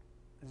sermon.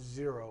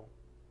 Zero.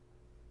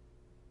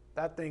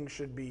 That thing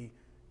should be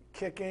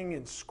kicking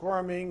and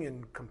squirming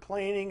and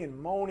complaining and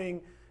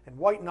moaning and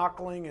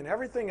white-knuckling and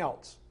everything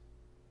else.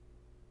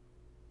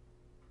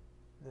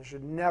 There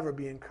should never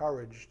be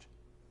encouraged.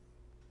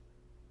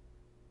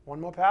 One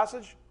more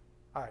passage?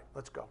 All right,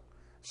 let's go.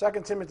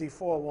 2 Timothy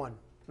 4:1.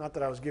 Not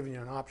that I was giving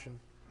you an option.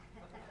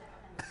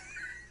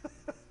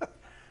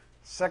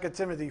 2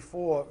 Timothy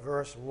 4,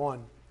 verse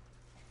 1.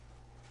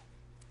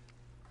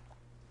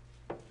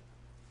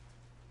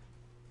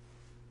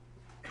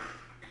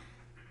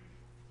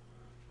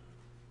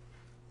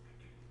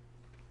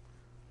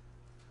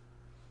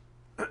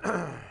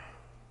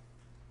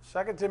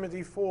 Second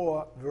Timothy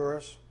 4,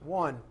 verse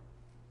 1.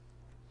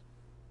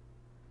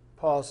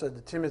 Paul said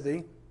to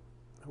Timothy,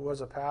 who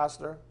was a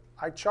pastor,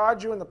 I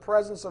charge you in the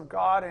presence of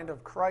God and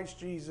of Christ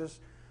Jesus,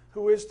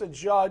 who is to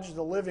judge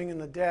the living and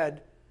the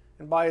dead,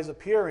 and by his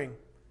appearing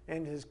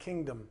and his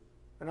kingdom.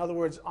 In other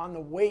words, on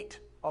the weight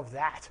of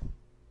that,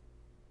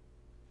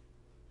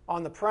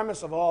 on the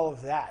premise of all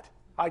of that,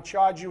 I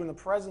charge you in the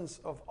presence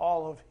of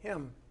all of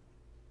him.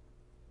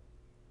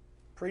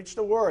 Preach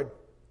the word.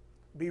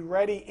 Be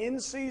ready in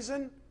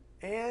season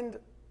and,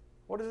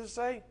 what does it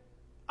say?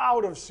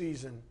 Out of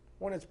season.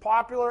 When it's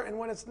popular and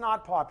when it's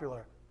not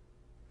popular.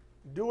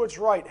 Do what's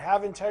right.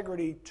 Have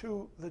integrity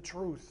to the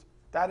truth.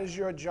 That is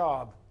your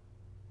job.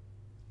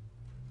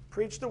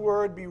 Preach the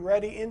word. Be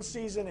ready in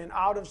season and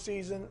out of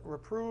season.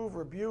 Reprove,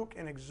 rebuke,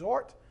 and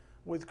exhort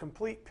with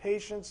complete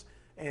patience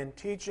and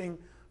teaching.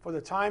 For the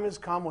time has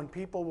come when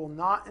people will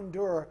not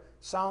endure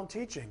sound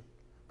teaching,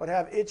 but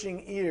have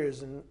itching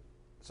ears. And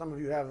some of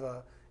you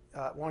have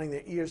wanting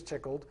their ears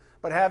tickled.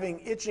 But having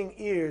itching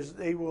ears,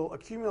 they will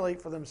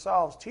accumulate for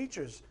themselves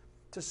teachers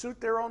to suit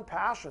their own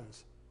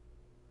passions.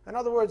 In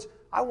other words,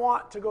 I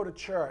want to go to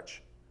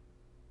church.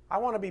 I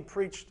want to be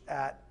preached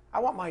at. I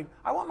want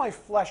my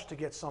flesh to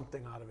get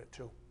something out of it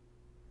too.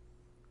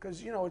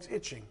 Because, it's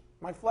itching.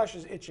 My flesh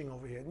is itching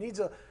over here.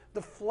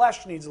 The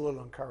flesh needs a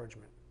little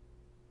encouragement.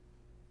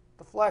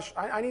 The flesh,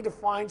 I need to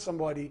find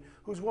somebody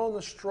who's willing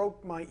to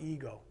stroke my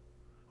ego,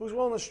 who's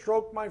willing to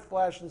stroke my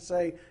flesh and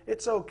say,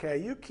 it's okay,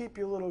 you keep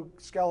your little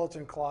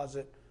skeleton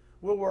closet,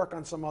 we'll work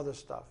on some other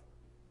stuff.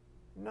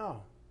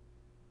 No.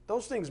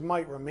 Those things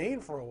might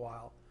remain for a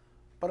while,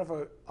 but if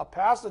a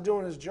pastor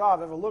doing his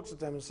job ever looks at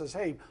them and says,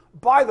 hey,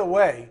 by the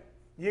way,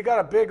 You got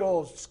a big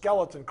old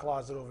skeleton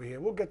closet over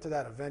here. We'll get to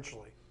that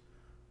eventually.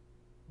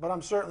 But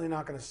I'm certainly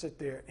not going to sit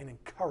there and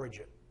encourage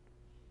it.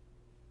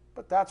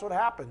 But that's what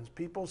happens.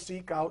 People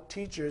seek out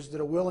teachers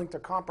that are willing to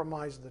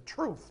compromise the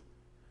truth.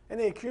 And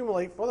they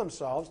accumulate for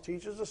themselves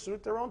teachers to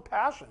suit their own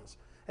passions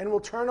and will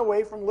turn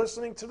away from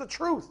listening to the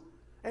truth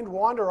and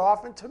wander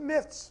off into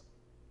myths.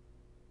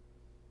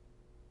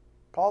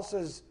 Paul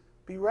says,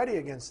 be ready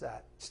against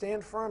that.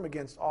 Stand firm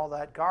against all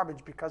that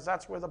garbage, because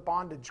that's where the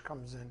bondage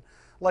comes in.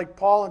 Like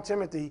Paul and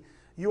Timothy,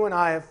 you and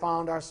I have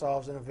found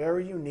ourselves in a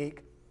very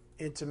unique,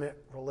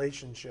 intimate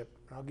relationship.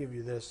 And I'll give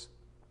you this.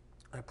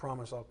 I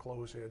promise I'll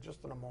close here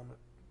just in a moment.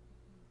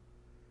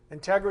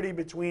 Integrity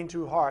between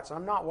two hearts.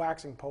 I'm not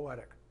waxing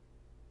poetic,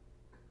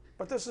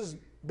 but this is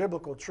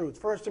biblical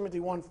truth. 1 Timothy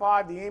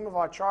 1:5, the aim of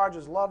our charge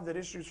is love that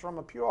issues from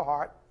a pure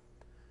heart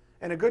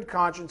and a good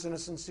conscience and a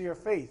sincere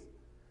faith.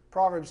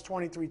 Proverbs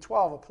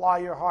 23:12, apply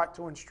your heart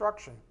to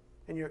instruction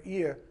and your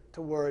ear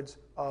to words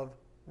of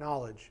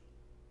knowledge.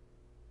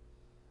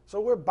 So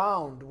we're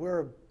bound.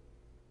 We're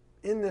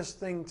in this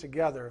thing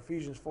together.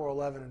 Ephesians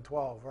 4:11 and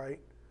 12, right?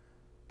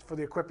 For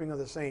the equipping of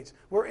the saints.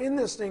 We're in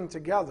this thing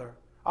together.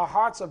 Our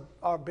hearts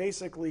are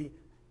basically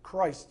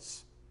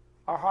Christ's.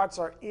 Our hearts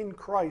are in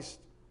Christ.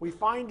 We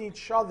find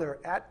each other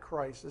at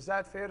Christ. Is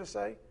that fair to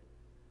say?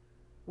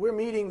 We're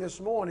meeting this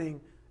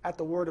morning at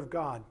the Word of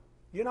God.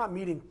 You're not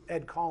meeting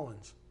Ed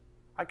Collins.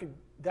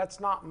 That's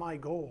not my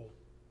goal.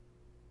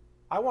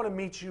 I want to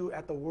meet you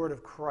at the Word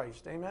of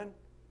Christ. Amen?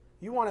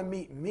 You want to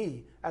meet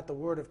me at the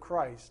Word of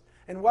Christ.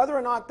 And whether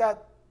or not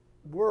that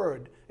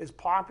word is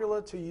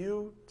popular to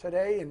you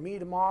today and me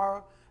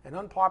tomorrow, and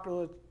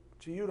unpopular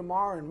to you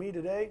tomorrow and me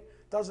today,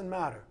 doesn't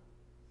matter.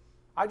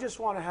 I just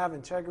want to have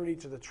integrity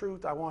to the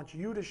truth. I want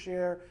you to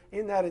share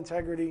in that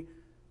integrity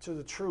to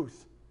the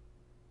truth.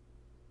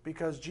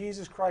 Because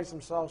Jesus Christ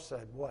himself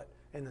said, what?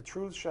 And the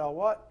truth shall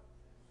what?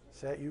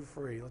 Set you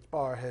free. Let's bow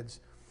our heads.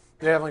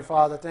 Dear Heavenly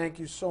Father, thank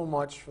you so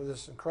much for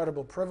this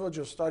incredible privilege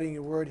of studying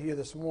your word here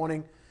this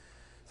morning.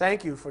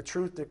 Thank you for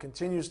truth that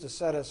continues to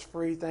set us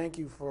free. Thank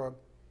you for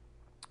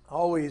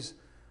always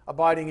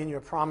abiding in your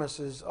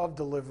promises of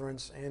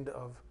deliverance and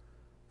of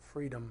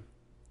freedom.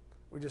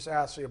 We just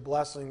ask for your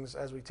blessings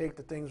as we take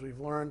the things we've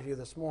learned here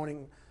this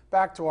morning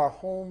back to our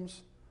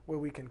homes, where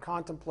we can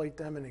contemplate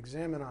them and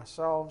examine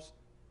ourselves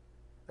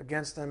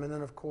against them, and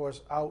then, of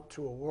course, out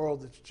to a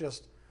world that's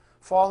just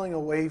falling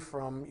away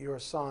from your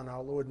Son,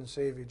 our Lord and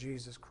Savior,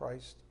 Jesus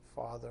Christ,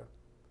 Father.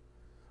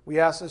 We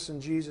ask this in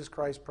Jesus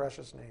Christ's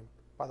precious name.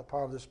 By the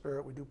power of the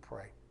Spirit, we do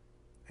pray.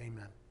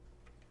 Amen.